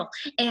squirrel,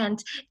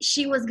 and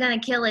she was gonna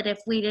kill it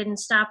if we didn't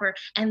stop her,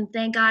 and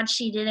thank God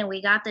she didn't.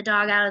 We got the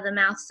dog out of the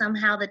mouth.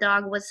 Somehow the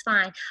dog was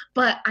fine,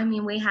 but I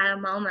mean, we had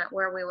a moment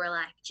where we were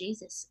like,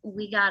 Jesus,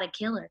 we gotta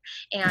kill her,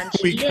 and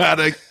we got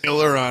a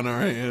killer on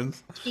our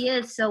hands. She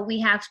is. So we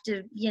have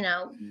to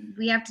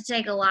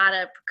take a lot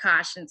of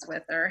precautions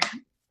with her,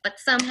 but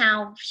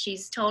somehow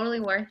she's totally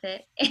worth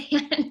it.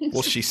 And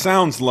well, she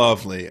sounds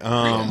lovely.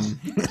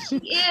 She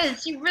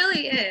is. She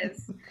really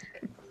is.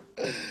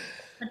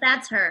 But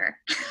that's her.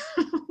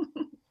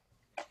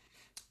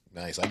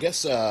 Nice. I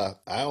guess I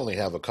only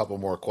have a couple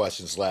more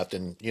questions left,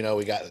 and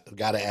we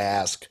got to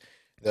ask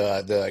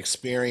the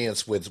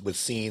experience with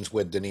scenes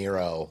with De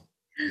Niro.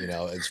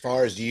 As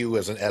far as you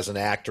as an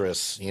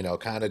actress,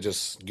 kind of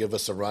just give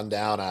us a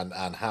rundown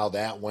on how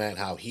that went,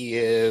 how he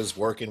is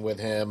working with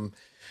him,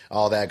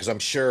 all that. Because I'm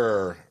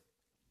sure,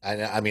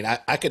 I mean,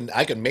 I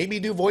can maybe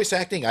do voice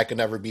acting. I can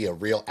never be a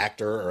real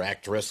actor or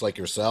actress like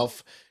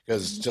yourself.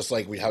 Because just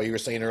like how you were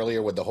saying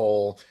earlier with the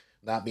whole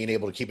not being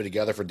able to keep it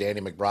together for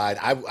Danny McBride,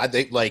 I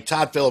think like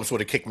Todd Phillips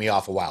would have kicked me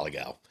off a while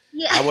ago.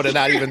 Yeah. I would have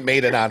not even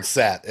made it on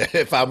set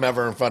if I'm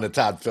ever in front of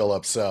Todd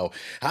Phillips. So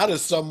how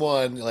does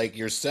someone like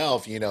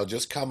yourself,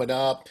 just coming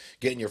up,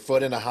 getting your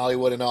foot into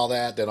Hollywood and all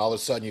that, then all of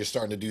a sudden you're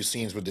starting to do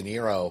scenes with De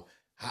Niro,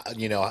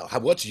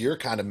 what's your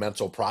kind of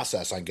mental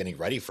process on getting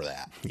ready for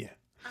that? Yeah.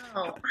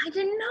 Oh, I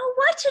didn't know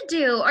what to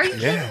do. Are you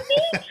kidding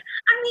me?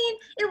 I mean,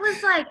 it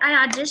was like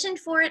I auditioned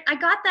for it. I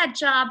got that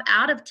job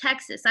out of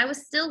Texas. I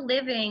was still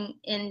living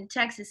in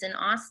Texas in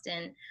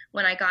Austin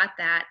when I got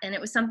that. And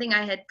it was something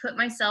I had put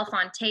myself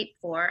on tape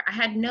for. I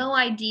had no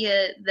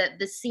idea that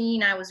the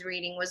scene I was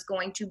reading was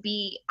going to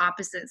be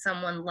opposite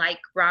someone like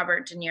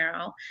Robert De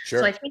Niro. Sure.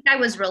 So I think I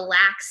was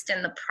relaxed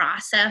in the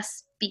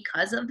process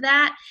because of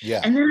that. Yeah.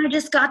 And then I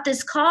just got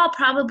this call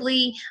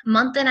probably a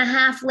month and a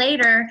half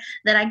later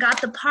that I got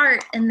the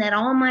part and that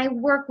all my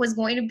work was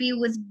going to be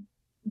with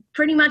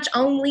pretty much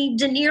only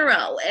De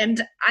Niro.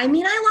 And I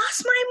mean, I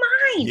lost my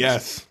mind.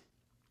 Yes.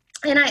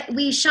 And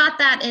we shot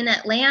that in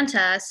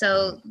Atlanta.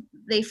 So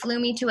they flew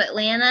me to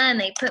Atlanta and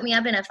they put me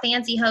up in a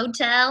fancy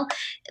hotel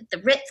at the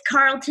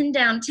Ritz-Carlton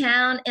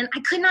downtown. And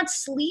I could not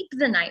sleep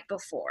the night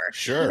before.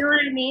 Sure. You know what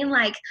I mean?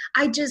 Like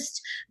I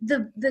just,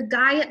 the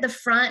guy at the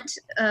front,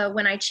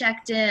 when I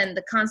checked in,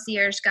 the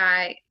concierge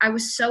guy, I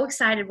was so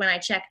excited when I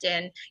checked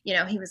in, you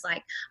know, he was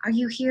like, "Are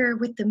you here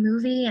with the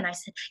movie?" And I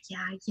said,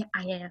 yeah,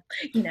 I am,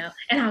 you know,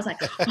 and I was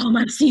like, "Oh,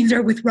 my scenes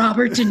are with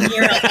Robert De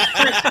Niro."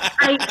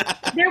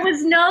 There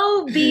was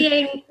no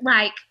being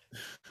like,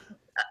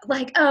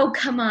 oh,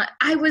 come on.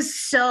 I was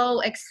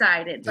so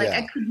excited. Like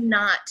I could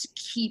not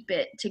keep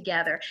it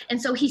together. And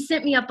so he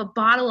sent me up a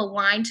bottle of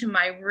wine to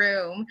my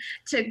room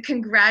to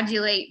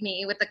congratulate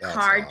me with a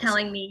card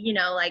telling me, you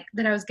know, like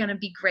that I was going to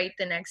be great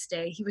the next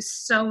day. He was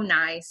so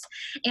nice.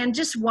 And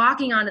just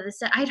walking onto the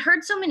set, I'd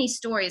heard so many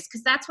stories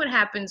because that's what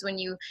happens when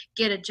you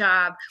get a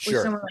job with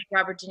someone like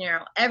Robert De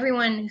Niro.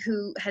 Everyone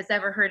who has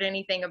ever heard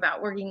anything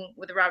about working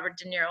with Robert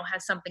De Niro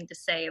has something to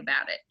say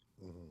about it.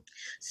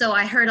 So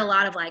I heard a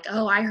lot of like,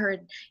 oh, I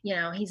heard, you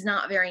know, he's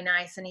not very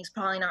nice and he's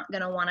probably not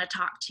going to want to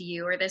talk to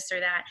you or this or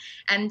that.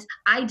 And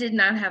I did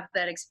not have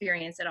that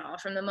experience at all.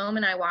 From the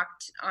moment I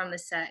walked on the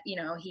set, you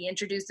know, he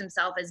introduced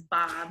himself as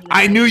Bob.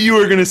 I knew you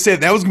were going to say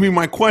that was going to be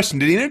my question.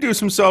 Did he introduce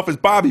himself as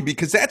Bobby?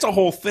 Because that's a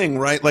whole thing,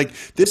 right? Like,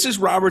 this is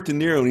Robert De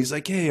Niro and he's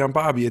like, "Hey, I'm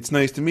Bobby. It's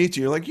nice to meet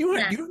you." You're like,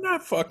 you're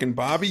not fucking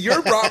Bobby.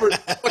 You're Robert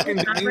fucking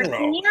De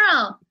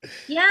Niro.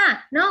 Yeah.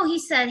 No, he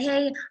said,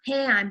 hey,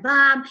 I'm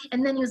Bob.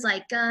 And then he was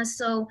like,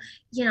 so,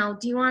 you know,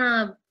 do you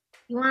want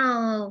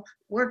to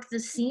work the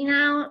scene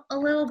out a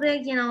little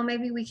bit? You know,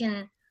 maybe we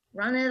can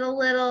run it a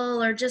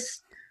little or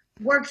just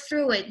work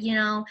through it, you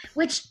know,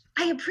 which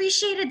I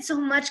appreciated so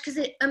much because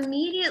it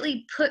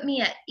immediately put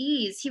me at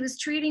ease. He was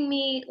treating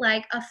me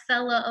like a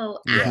fellow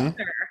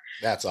actor.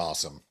 That's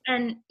awesome.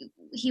 And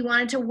he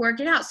wanted to work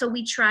it out. So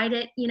we tried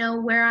it, you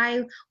know, where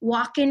I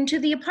walk into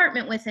the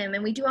apartment with him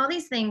and we do all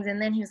these things.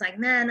 And then he was like,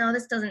 "Man, no,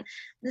 this doesn't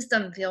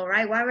feel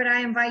right. Why would I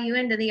invite you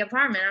into the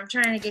apartment? I'm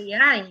trying to get you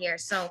out of here."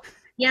 So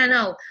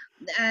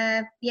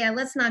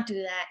let's not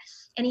do that.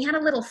 And he had a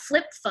little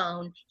flip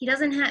phone. He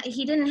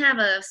didn't have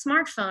a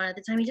smartphone at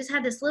the time. He just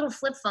had this little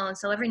flip phone.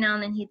 So every now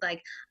and then he'd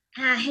like,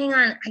 hang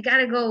on, I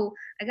gotta go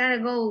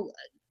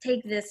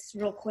take this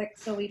real quick.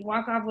 So we'd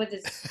walk off with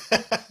his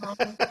flip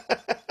phone.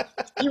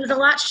 He was a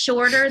lot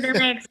shorter than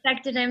I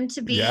expected him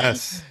to be.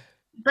 Yes.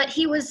 But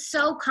he was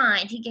so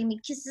kind. He gave me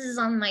kisses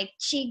on my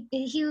cheek.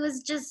 He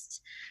was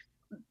just,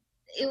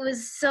 it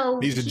was so.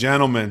 He's a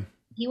gentleman.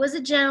 He was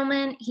a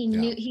gentleman. He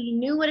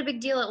knew what a big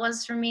deal it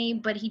was for me,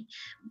 but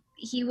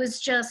he was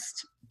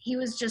just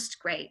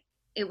great.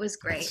 It was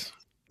great.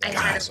 I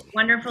had a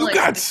wonderful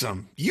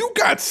experience. You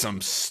got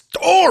some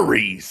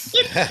stories.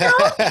 It's so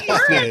fun.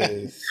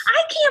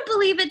 I can't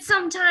believe it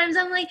sometimes.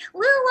 I'm like,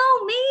 little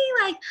old me.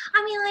 Like,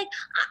 I mean, like,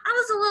 I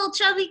was a little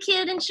chubby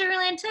kid in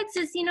Sugarland,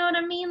 Texas. You know what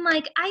I mean?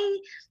 Like,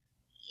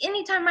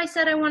 anytime I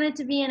said I wanted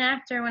to be an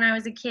actor when I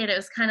was a kid, it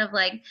was kind of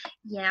like,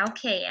 yeah,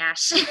 okay,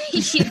 Ash,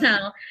 you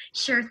know,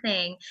 sure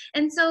thing.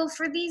 And so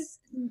for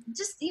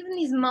even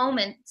these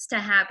moments to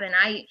happen,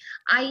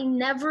 I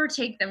never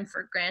take them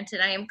for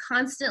granted. I am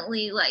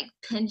constantly like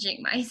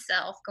pinching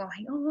myself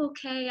going, oh,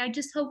 okay, I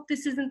just hope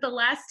this isn't the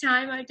last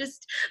time.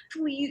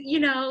 Please, you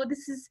know,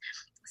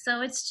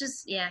 so it's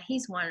just,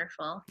 he's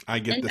wonderful. I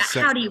get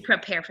how do you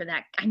prepare for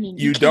that? I mean,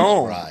 you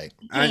don't. Right.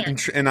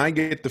 And I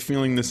get the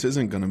feeling this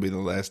isn't going to be the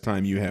last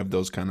time you have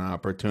those kind of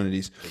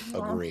opportunities.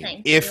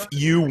 Agreed. If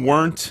you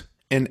weren't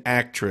an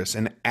actress,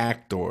 an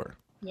actor,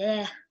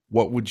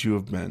 what would you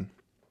have been?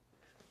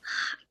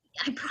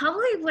 I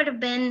probably would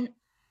have been,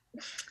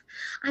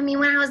 I mean,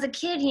 when I was a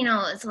kid, you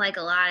know, it's like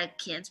a lot of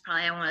kids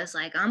probably, I was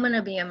like, I'm going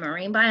to be a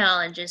marine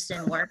biologist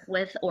and work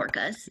with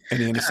orcas. An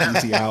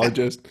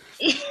anesthesiologist.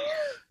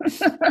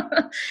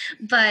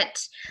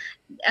 But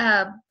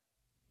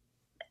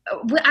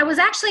I was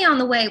actually on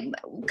the way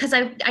because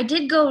I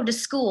did go to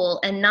school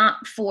and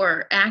not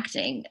for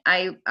acting.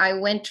 I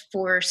went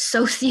for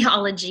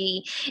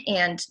sociology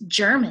and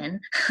German.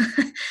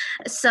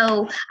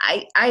 So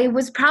I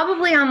was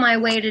probably on my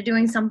way to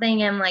doing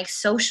something in like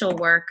social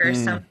work or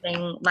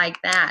something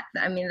like that.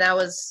 I mean,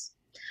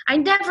 I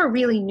never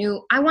really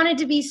knew. I wanted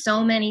to be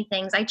so many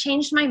things. I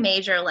changed my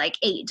major like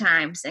 8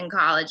 times in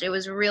college. It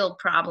was a real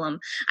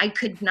problem. I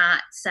could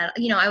not settle.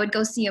 You know, I would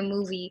go see a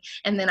movie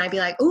and then I'd be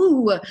like,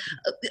 "Ooh,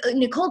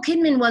 Nicole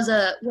Kidman was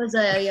a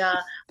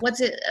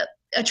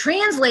a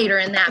translator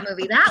in that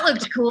movie. That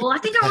looked cool. I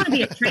think I want to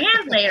be a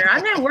translator.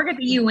 I'm going to work at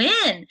the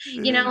UN,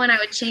 you know, and I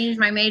would change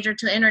my major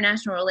to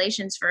international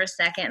relations for a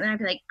second. And I'd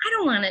be like, I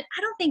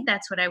don't think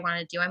that's what I want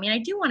to do. I mean, I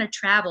do want to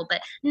travel,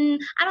 but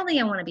I don't think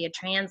I want to be a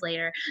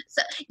translator.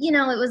 So, you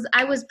know,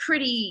 I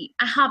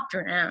hopped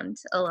around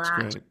a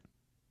lot.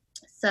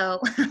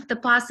 So the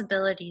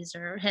possibilities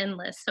are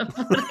endless of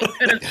what I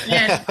could have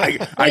been.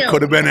 I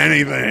could have been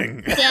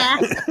anything. Yeah.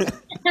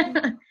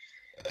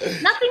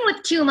 Nothing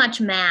with too much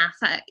math.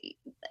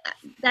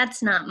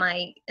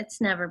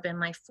 It's never been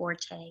my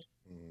forte.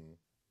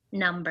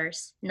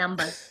 Numbers. I'm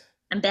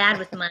bad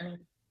with money.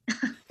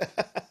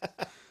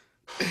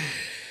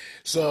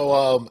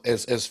 So,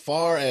 as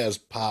far as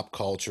pop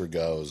culture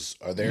goes,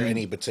 are there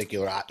any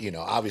particular, you know,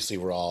 obviously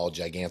we're all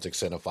gigantic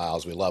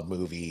cinephiles. We love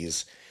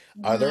movies.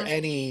 Are there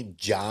any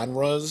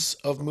genres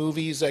of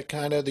movies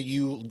that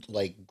you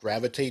like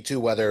gravitate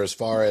to, whether as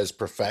far as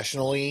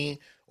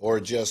professionally or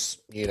just,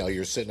 you know,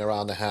 you're sitting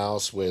around the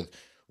house with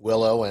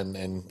Willow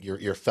and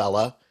your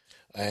fella,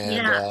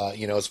 and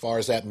you know, as far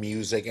as that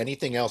music,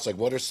 anything else, like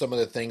what are some of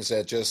the things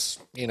that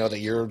just, you know, that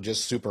you're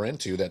just super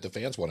into that the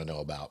fans want to know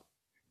about?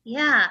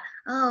 Yeah.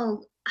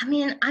 Oh, I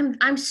mean,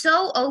 I'm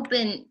so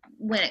open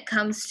when it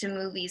comes to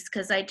movies,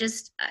 because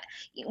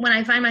when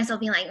I find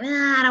myself being like,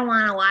 I don't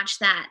want to watch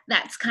that,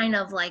 that's kind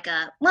of like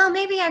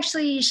maybe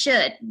actually you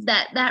should.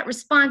 That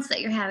response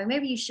that you're having,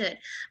 maybe you should.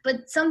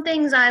 But some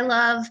things I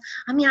love.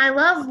 I mean, I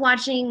love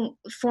watching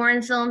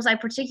foreign films. I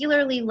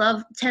particularly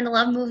tend to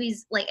love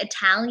movies like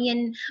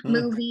Italian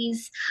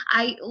movies.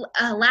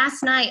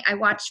 Last night I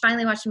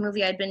finally watched a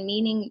movie I'd been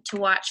meaning to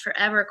watch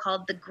forever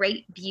called The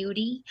Great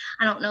Beauty.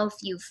 I don't know if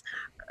you've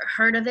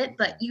heard of it,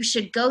 but you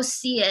should go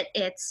see it.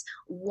 It's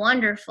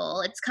wonderful.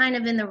 It's kind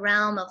of in the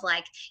realm of,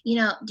 like, you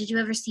know, did you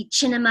ever see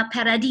Cinema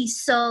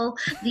Paradiso?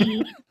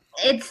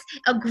 It's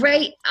a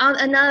great,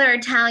 another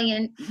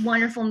Italian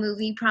wonderful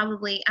movie.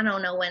 Probably, I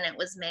don't know when it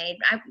was made.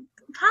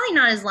 Probably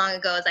not as long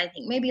ago as I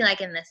think, maybe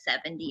like in the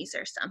 70s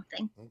or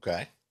something.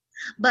 Okay.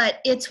 But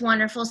it's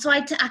wonderful. So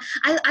I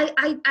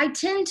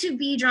tend to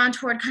be drawn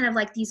toward kind of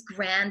like these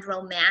grand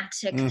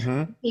romantic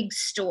big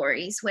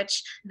stories,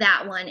 which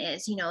that one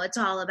is. You know, it's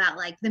all about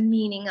like the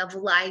meaning of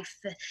life,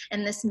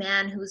 and this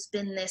man who's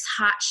been this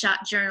hotshot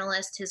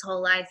journalist his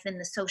whole life in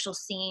the social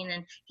scene,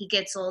 and he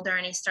gets older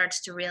and he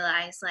starts to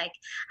realize like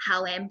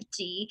how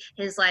empty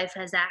his life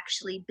has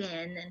actually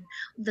been, and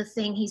the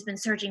thing he's been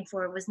searching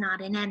for was not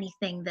in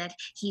anything that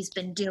he's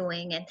been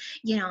doing. And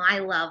you know, I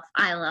love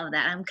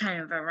that. I'm kind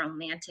of a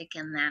romantic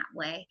in that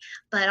way,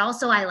 but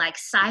also I like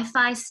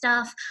sci-fi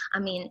stuff. I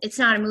mean, it's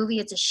not a movie,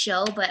 it's a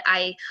show, but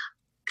I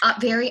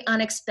very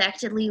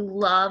unexpectedly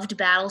loved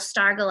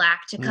Battlestar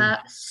Galactica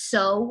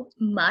so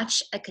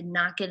much. I could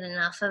not get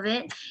enough of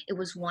it. It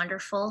was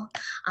wonderful.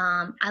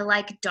 I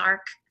like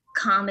dark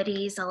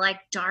comedies. I like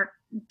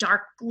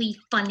darkly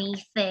funny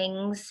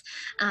things,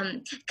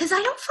 because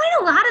I don't find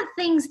a lot of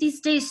things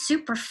these days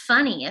super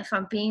funny, if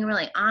I'm being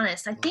really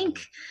honest. I think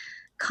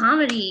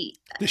comedy,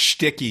 the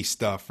shticky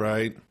stuff,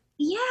 right?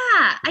 Yeah,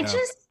 I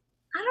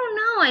don't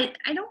know. I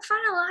don't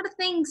find a lot of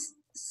things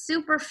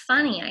super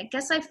funny. I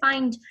guess I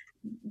find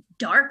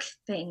dark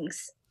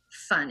things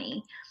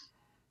funny.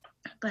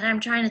 But I'm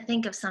trying to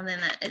think of something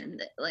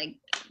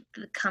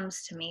that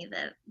comes to me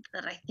that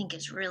I think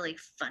is really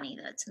funny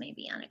that's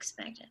maybe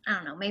unexpected. I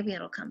don't know. Maybe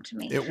it'll come to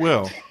me. It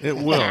will.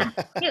 Yeah,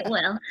 it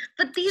will.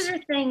 But these are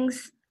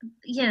things,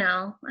 you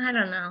know, I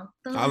don't know.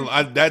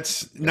 I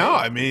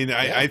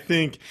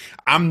think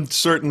I'm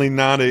certainly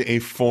not a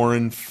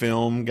foreign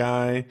film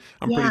guy.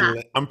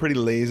 I'm pretty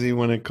lazy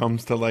when it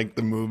comes to like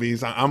the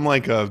movies. I'm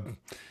like I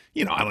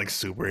like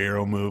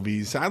superhero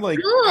movies. I like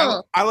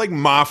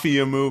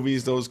mafia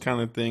movies, those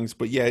kind of things.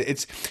 But yeah,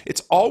 it's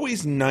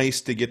always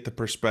nice to get the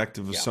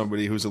perspective of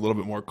somebody who's a little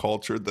bit more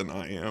cultured than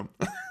I am.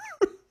 Well,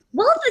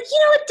 you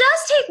know, it does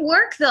take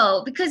work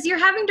though, because you're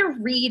having to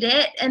read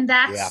it, and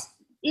that's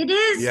it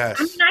is. Yes.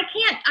 I mean,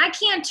 I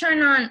can't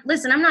turn on.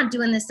 Listen, I'm not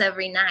doing this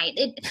every night.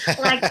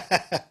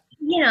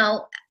 You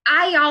know,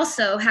 I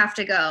also have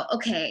to go,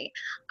 okay,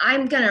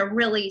 I'm going to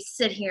really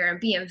sit here and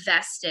be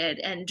invested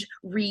and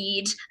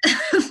read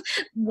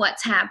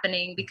what's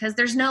happening, because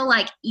there's no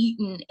like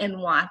eating and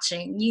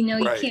watching, you know,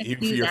 you can't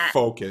do you're that.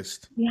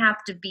 Focused. You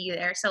have to be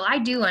there. So I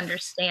do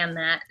understand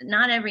that.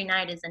 Not every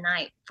night is a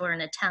night for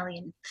an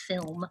Italian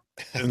film.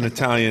 An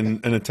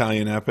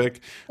Italian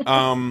epic.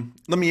 Let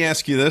me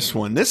ask you this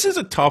one. This is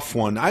a tough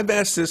one. I've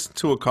asked this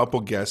to a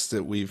couple guests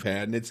that we've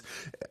had, and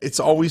it's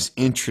always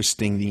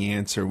interesting the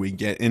answer we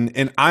get.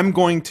 And I'm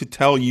going to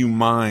tell you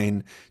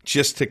mine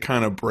just to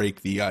kind of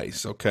break the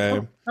ice, okay?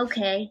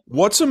 Okay.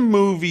 What's a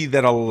movie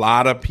that a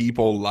lot of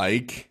people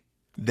like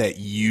that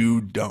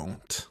you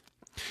don't?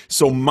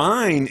 So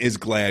mine is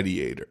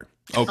Gladiator.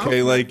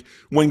 Okay, like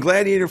when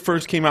Gladiator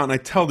first came out, and I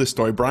tell this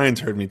story, Brian's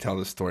heard me tell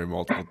this story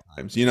multiple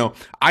times. You know,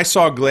 I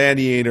saw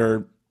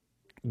Gladiator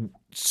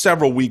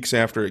several weeks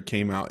after it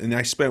came out, and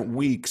I spent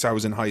weeks, I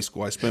was in high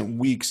school, I spent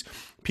weeks,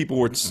 people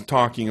were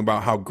talking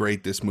about how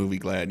great this movie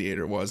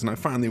Gladiator was, and I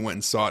finally went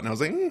and saw it, and I was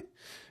like,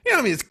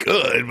 I mean, it's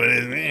good, but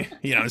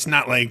it's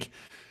not like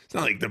it's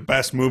not like the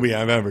best movie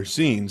I've ever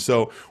seen.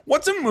 So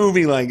what's a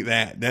movie like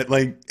that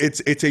like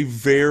it's a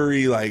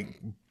very like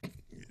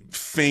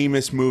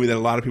famous movie that a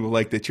lot of people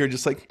like that you're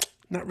just like,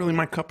 not really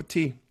my cup of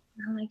tea?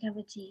 Not my cup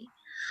of tea.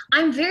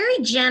 I'm very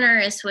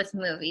generous with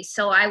movies,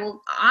 so I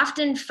will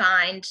often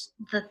find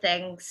the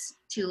things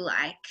to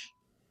like.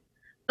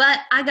 But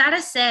I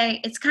gotta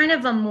say, it's kind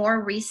of a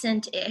more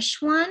recent-ish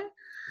one.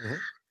 Mm-hmm.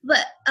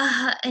 But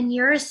and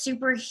you're a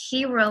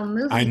superhero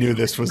movie. I knew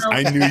this was.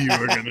 I knew you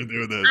were gonna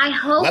do this. I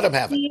hope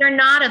you're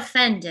not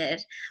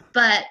offended,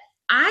 but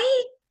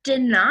I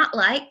did not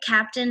like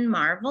Captain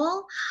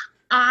Marvel.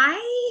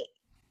 I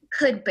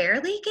could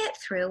barely get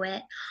through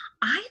it.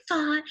 I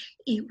thought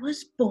it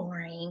was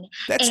boring.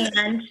 That's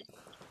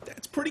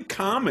pretty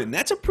common.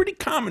 That's a pretty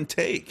common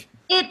take.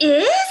 It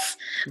is?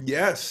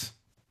 Yes.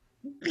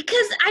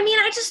 Because, I mean,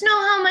 I just know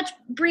how much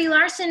Brie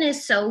Larson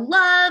is so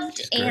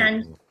loved,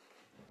 and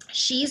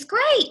she's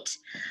great.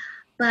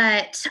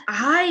 But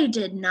I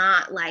did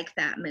not like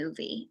that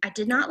movie. I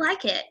did not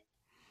like it.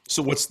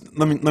 So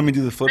let me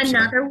do the flip side.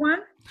 Another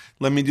one?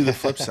 Let me do the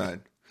flip side.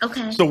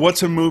 Okay. So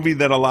what's a movie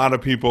that a lot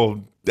of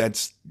people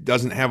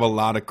doesn't have a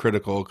lot of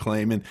critical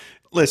acclaim? And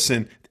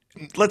listen,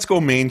 let's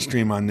go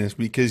mainstream on this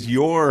because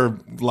your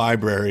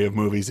library of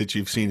movies that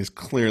you've seen is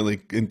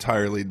clearly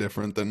entirely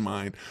different than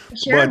mine.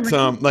 Sure.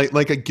 But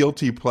like a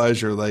guilty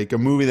pleasure, like a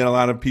movie that a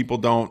lot of people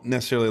don't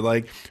necessarily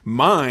like.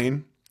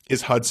 Mine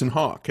is Hudson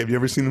Hawk. Have you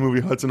ever seen the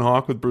movie Hudson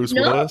Hawk with Bruce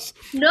Willis?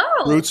 No.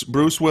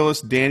 Bruce Willis,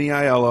 Danny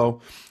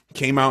Aiello.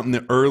 Came out in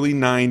the early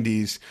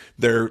 90s.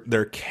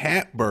 They're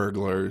cat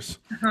burglars.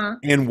 Uh-huh.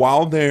 And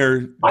while they're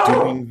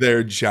doing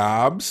their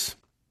jobs,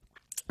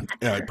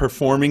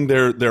 performing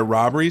their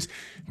robberies,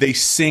 they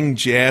sing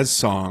jazz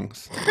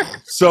songs.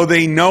 So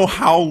they know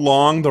how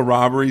long the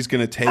robbery is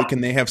going to take,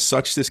 and they have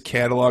such this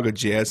catalog of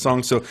jazz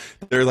songs. So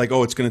they're like,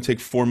 oh, it's going to take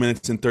 4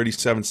 minutes and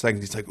 37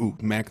 seconds. He's like, ooh,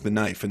 Mac the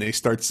Knife. And they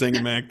start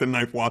singing Mac the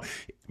Knife. While,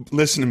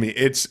 listen to me,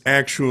 it's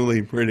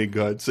actually pretty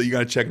good. So you got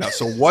to check it out.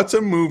 So what's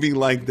a movie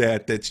like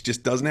that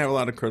just doesn't have a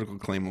lot of critical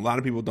acclaim? A lot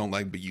of people don't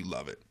like, but you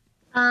love it.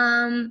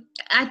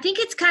 I think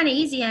it's kind of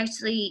easy,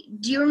 actually.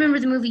 Do you remember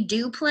the movie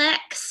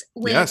Duplex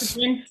with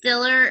Ben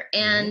Stiller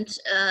and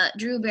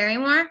Drew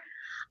Barrymore?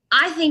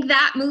 I think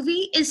that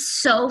movie is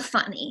so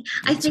funny.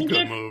 I think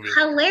it's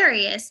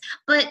hilarious.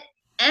 But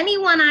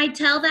anyone I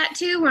tell that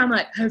to, where I'm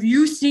like, have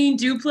you seen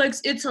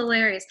Duplex? It's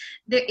hilarious.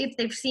 If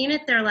they've seen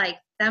it, they're like,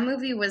 that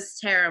movie was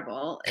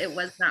terrible. It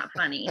was not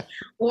funny.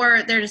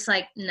 Or they're just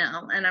like,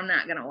 no, and I'm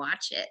not going to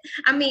watch it.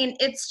 I mean,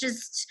 it's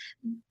just...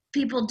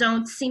 people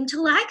don't seem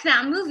to like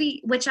that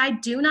movie, which I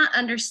do not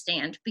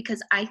understand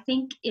because I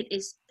think it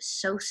is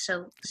so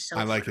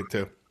I like it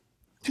too.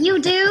 You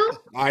do?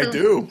 I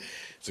do.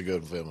 It's a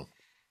good film.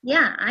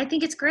 Yeah, I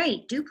think it's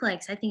great.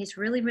 Duplex. I think it's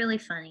really, really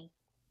funny.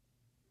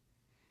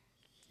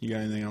 You got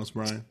anything else,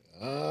 Brian?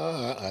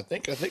 I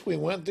think we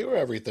went through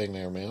everything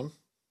there, man.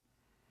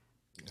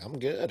 I'm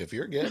good. If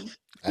you're good,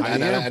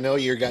 I know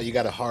you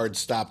got a hard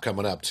stop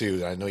coming up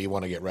too. I know you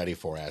want to get ready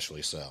for,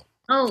 Ashley. So.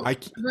 Oh,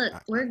 look,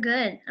 we're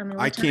good.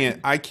 I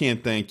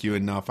can't thank you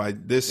enough.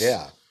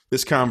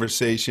 This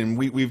conversation,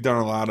 we've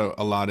done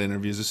a lot of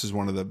interviews. This is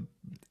one of the,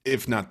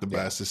 if not the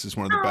best, this is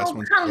one of the best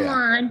ones. Come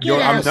on,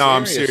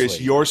 I'm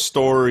serious. Your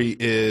story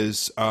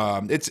is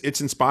it's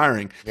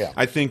inspiring. Yeah.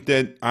 I think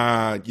that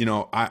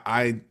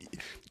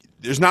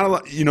there's not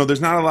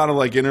a lot of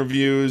like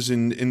interviews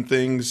and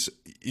things.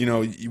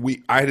 I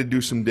had to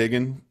do some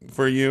digging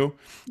for you,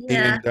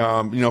 and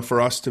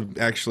for us to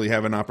actually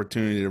have an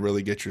opportunity to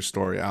really get your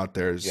story out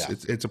there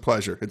it's a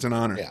pleasure. It's an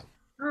honor. Yeah.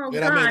 Oh,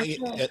 and I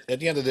mean, at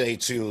the end of the day,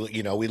 too,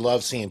 we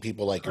love seeing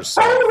people like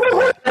yourself,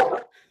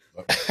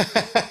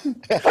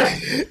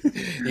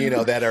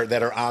 that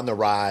are on the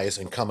rise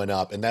and coming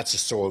up, and that's the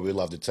story we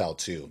love to tell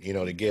too.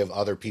 To give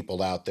other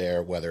people out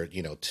there, whether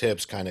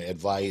tips, kind of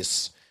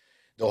advice.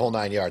 The whole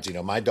 9 yards.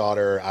 My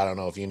daughter, I don't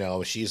know if you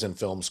know, she's in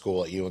film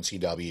school at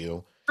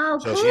UNCW. Oh,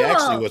 so cool. she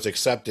actually was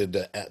accepted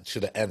to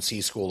the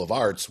NC School of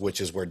Arts, which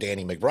is where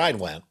Danny McBride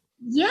went.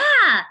 Yeah,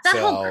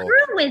 whole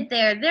crew went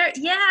there.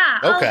 Yeah.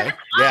 Okay.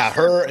 Oh, yeah,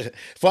 her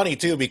funny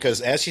too,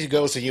 because as she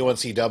goes to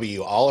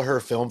UNCW, all her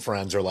film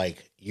friends are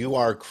like, "You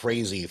are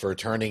crazy for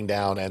turning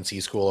down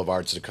NC School of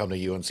Arts to come to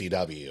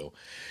UNCW."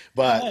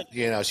 But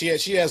she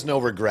has no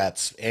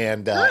regrets,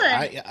 and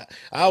I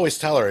always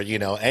tell her,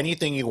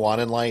 anything you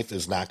want in life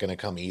is not going to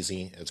come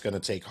easy. It's going to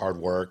take hard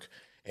work,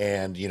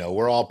 and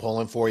we're all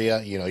pulling for you.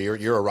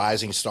 You're a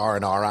rising star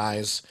in our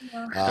eyes,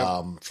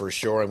 for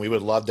sure. And we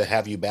would love to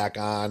have you back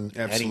on.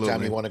 Absolutely.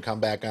 Anytime you want to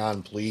come back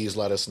on, please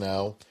let us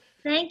know.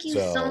 Thank you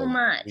so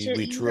much.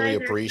 We truly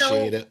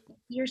appreciate it.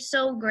 You're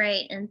so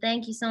great, and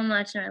thank you so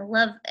much. And I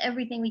love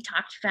everything we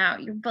talked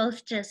about. You're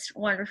both just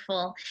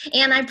wonderful.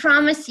 And I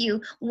promise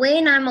you,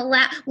 when the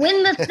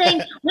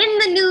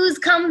news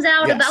comes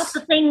out about the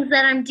things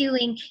that I'm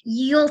doing,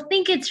 you'll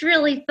think it's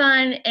really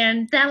fun,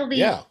 and that'll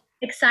be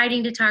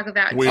exciting to talk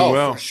about. We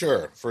will. For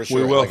sure.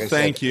 We will. Like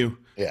Thank you.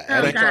 Yeah, Oh,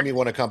 anytime God. you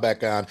want to come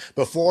back on.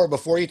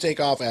 Before you take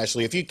off,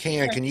 Ashley, if you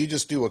can you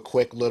just do a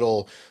quick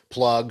little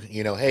plug?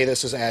 Hey,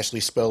 this is Ashley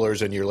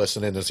Spillers, and you're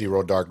listening to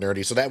Zero Dark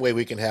Nerdy. So that way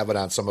we can have it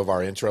on some of our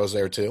intros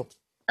there too.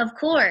 Of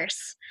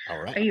course. All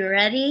right. Are you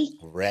ready?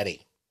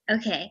 Ready.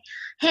 Okay.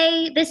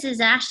 Hey, this is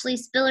Ashley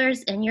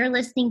Spillers, and you're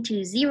listening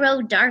to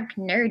Zero Dark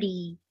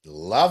Nerdy.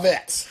 Love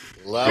it.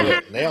 Love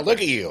it. Now, look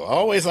at you.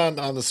 Always on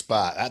the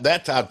spot.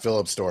 That Todd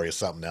Phillips story is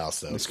something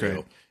else, though. That's too.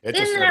 great. It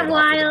Isn't just that started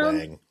off with a wild?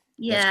 bang.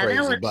 Yeah, That's crazy.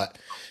 that was. But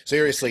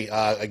seriously,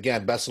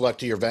 again, best of luck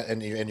to your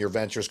your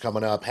ventures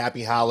coming up.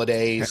 Happy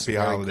holidays. Happy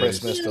Merry holidays.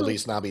 Christmas,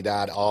 Feliz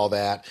Navidad, all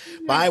that.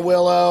 Bye,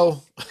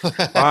 Willow.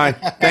 Bye.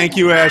 Thank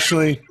you,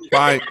 Ashley.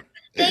 Bye.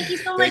 Thank you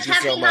so much. Thank you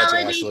so Happy much,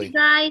 holidays, Ashley. you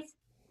guys.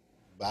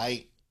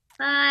 Bye.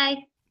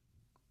 Bye.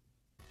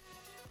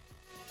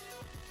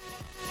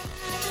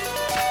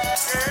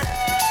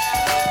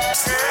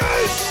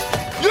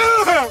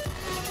 Yeah!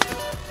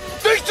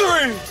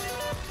 Victory!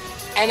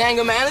 And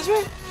anger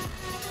management?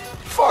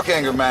 Fuck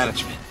anger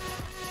management.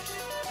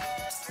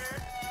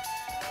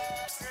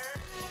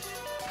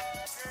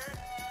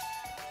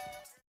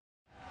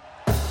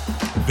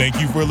 Thank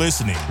you for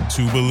listening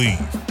to Believe.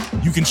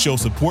 You can show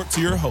support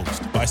to your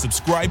host by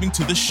subscribing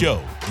to the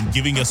show and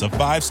giving us a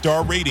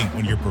 5-star rating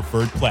on your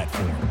preferred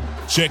platform.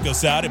 Check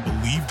us out at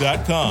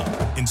Believe.com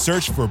and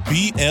search for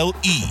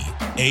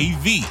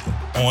BLEAV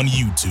on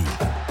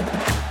YouTube.